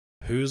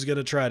who's going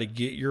to try to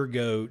get your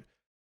goat,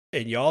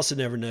 and you also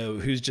never know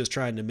who's just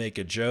trying to make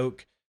a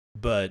joke,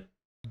 but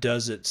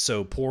does it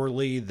so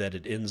poorly that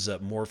it ends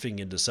up morphing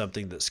into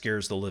something that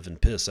scares the living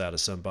piss out of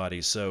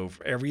somebody. So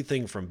for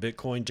everything from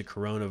Bitcoin to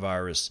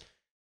coronavirus,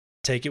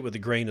 take it with a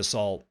grain of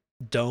salt.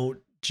 Don't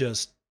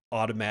just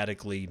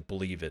automatically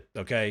believe it,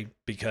 okay?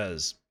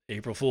 Because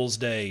April Fool's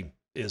Day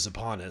is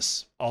upon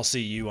us. I'll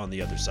see you on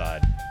the other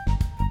side.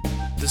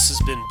 This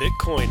has been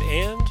Bitcoin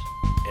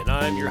and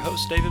I'm your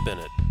host, David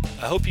Bennett.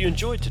 I hope you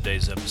enjoyed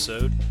today's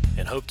episode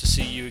and hope to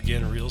see you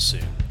again real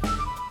soon.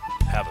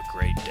 Have a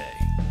great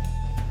day.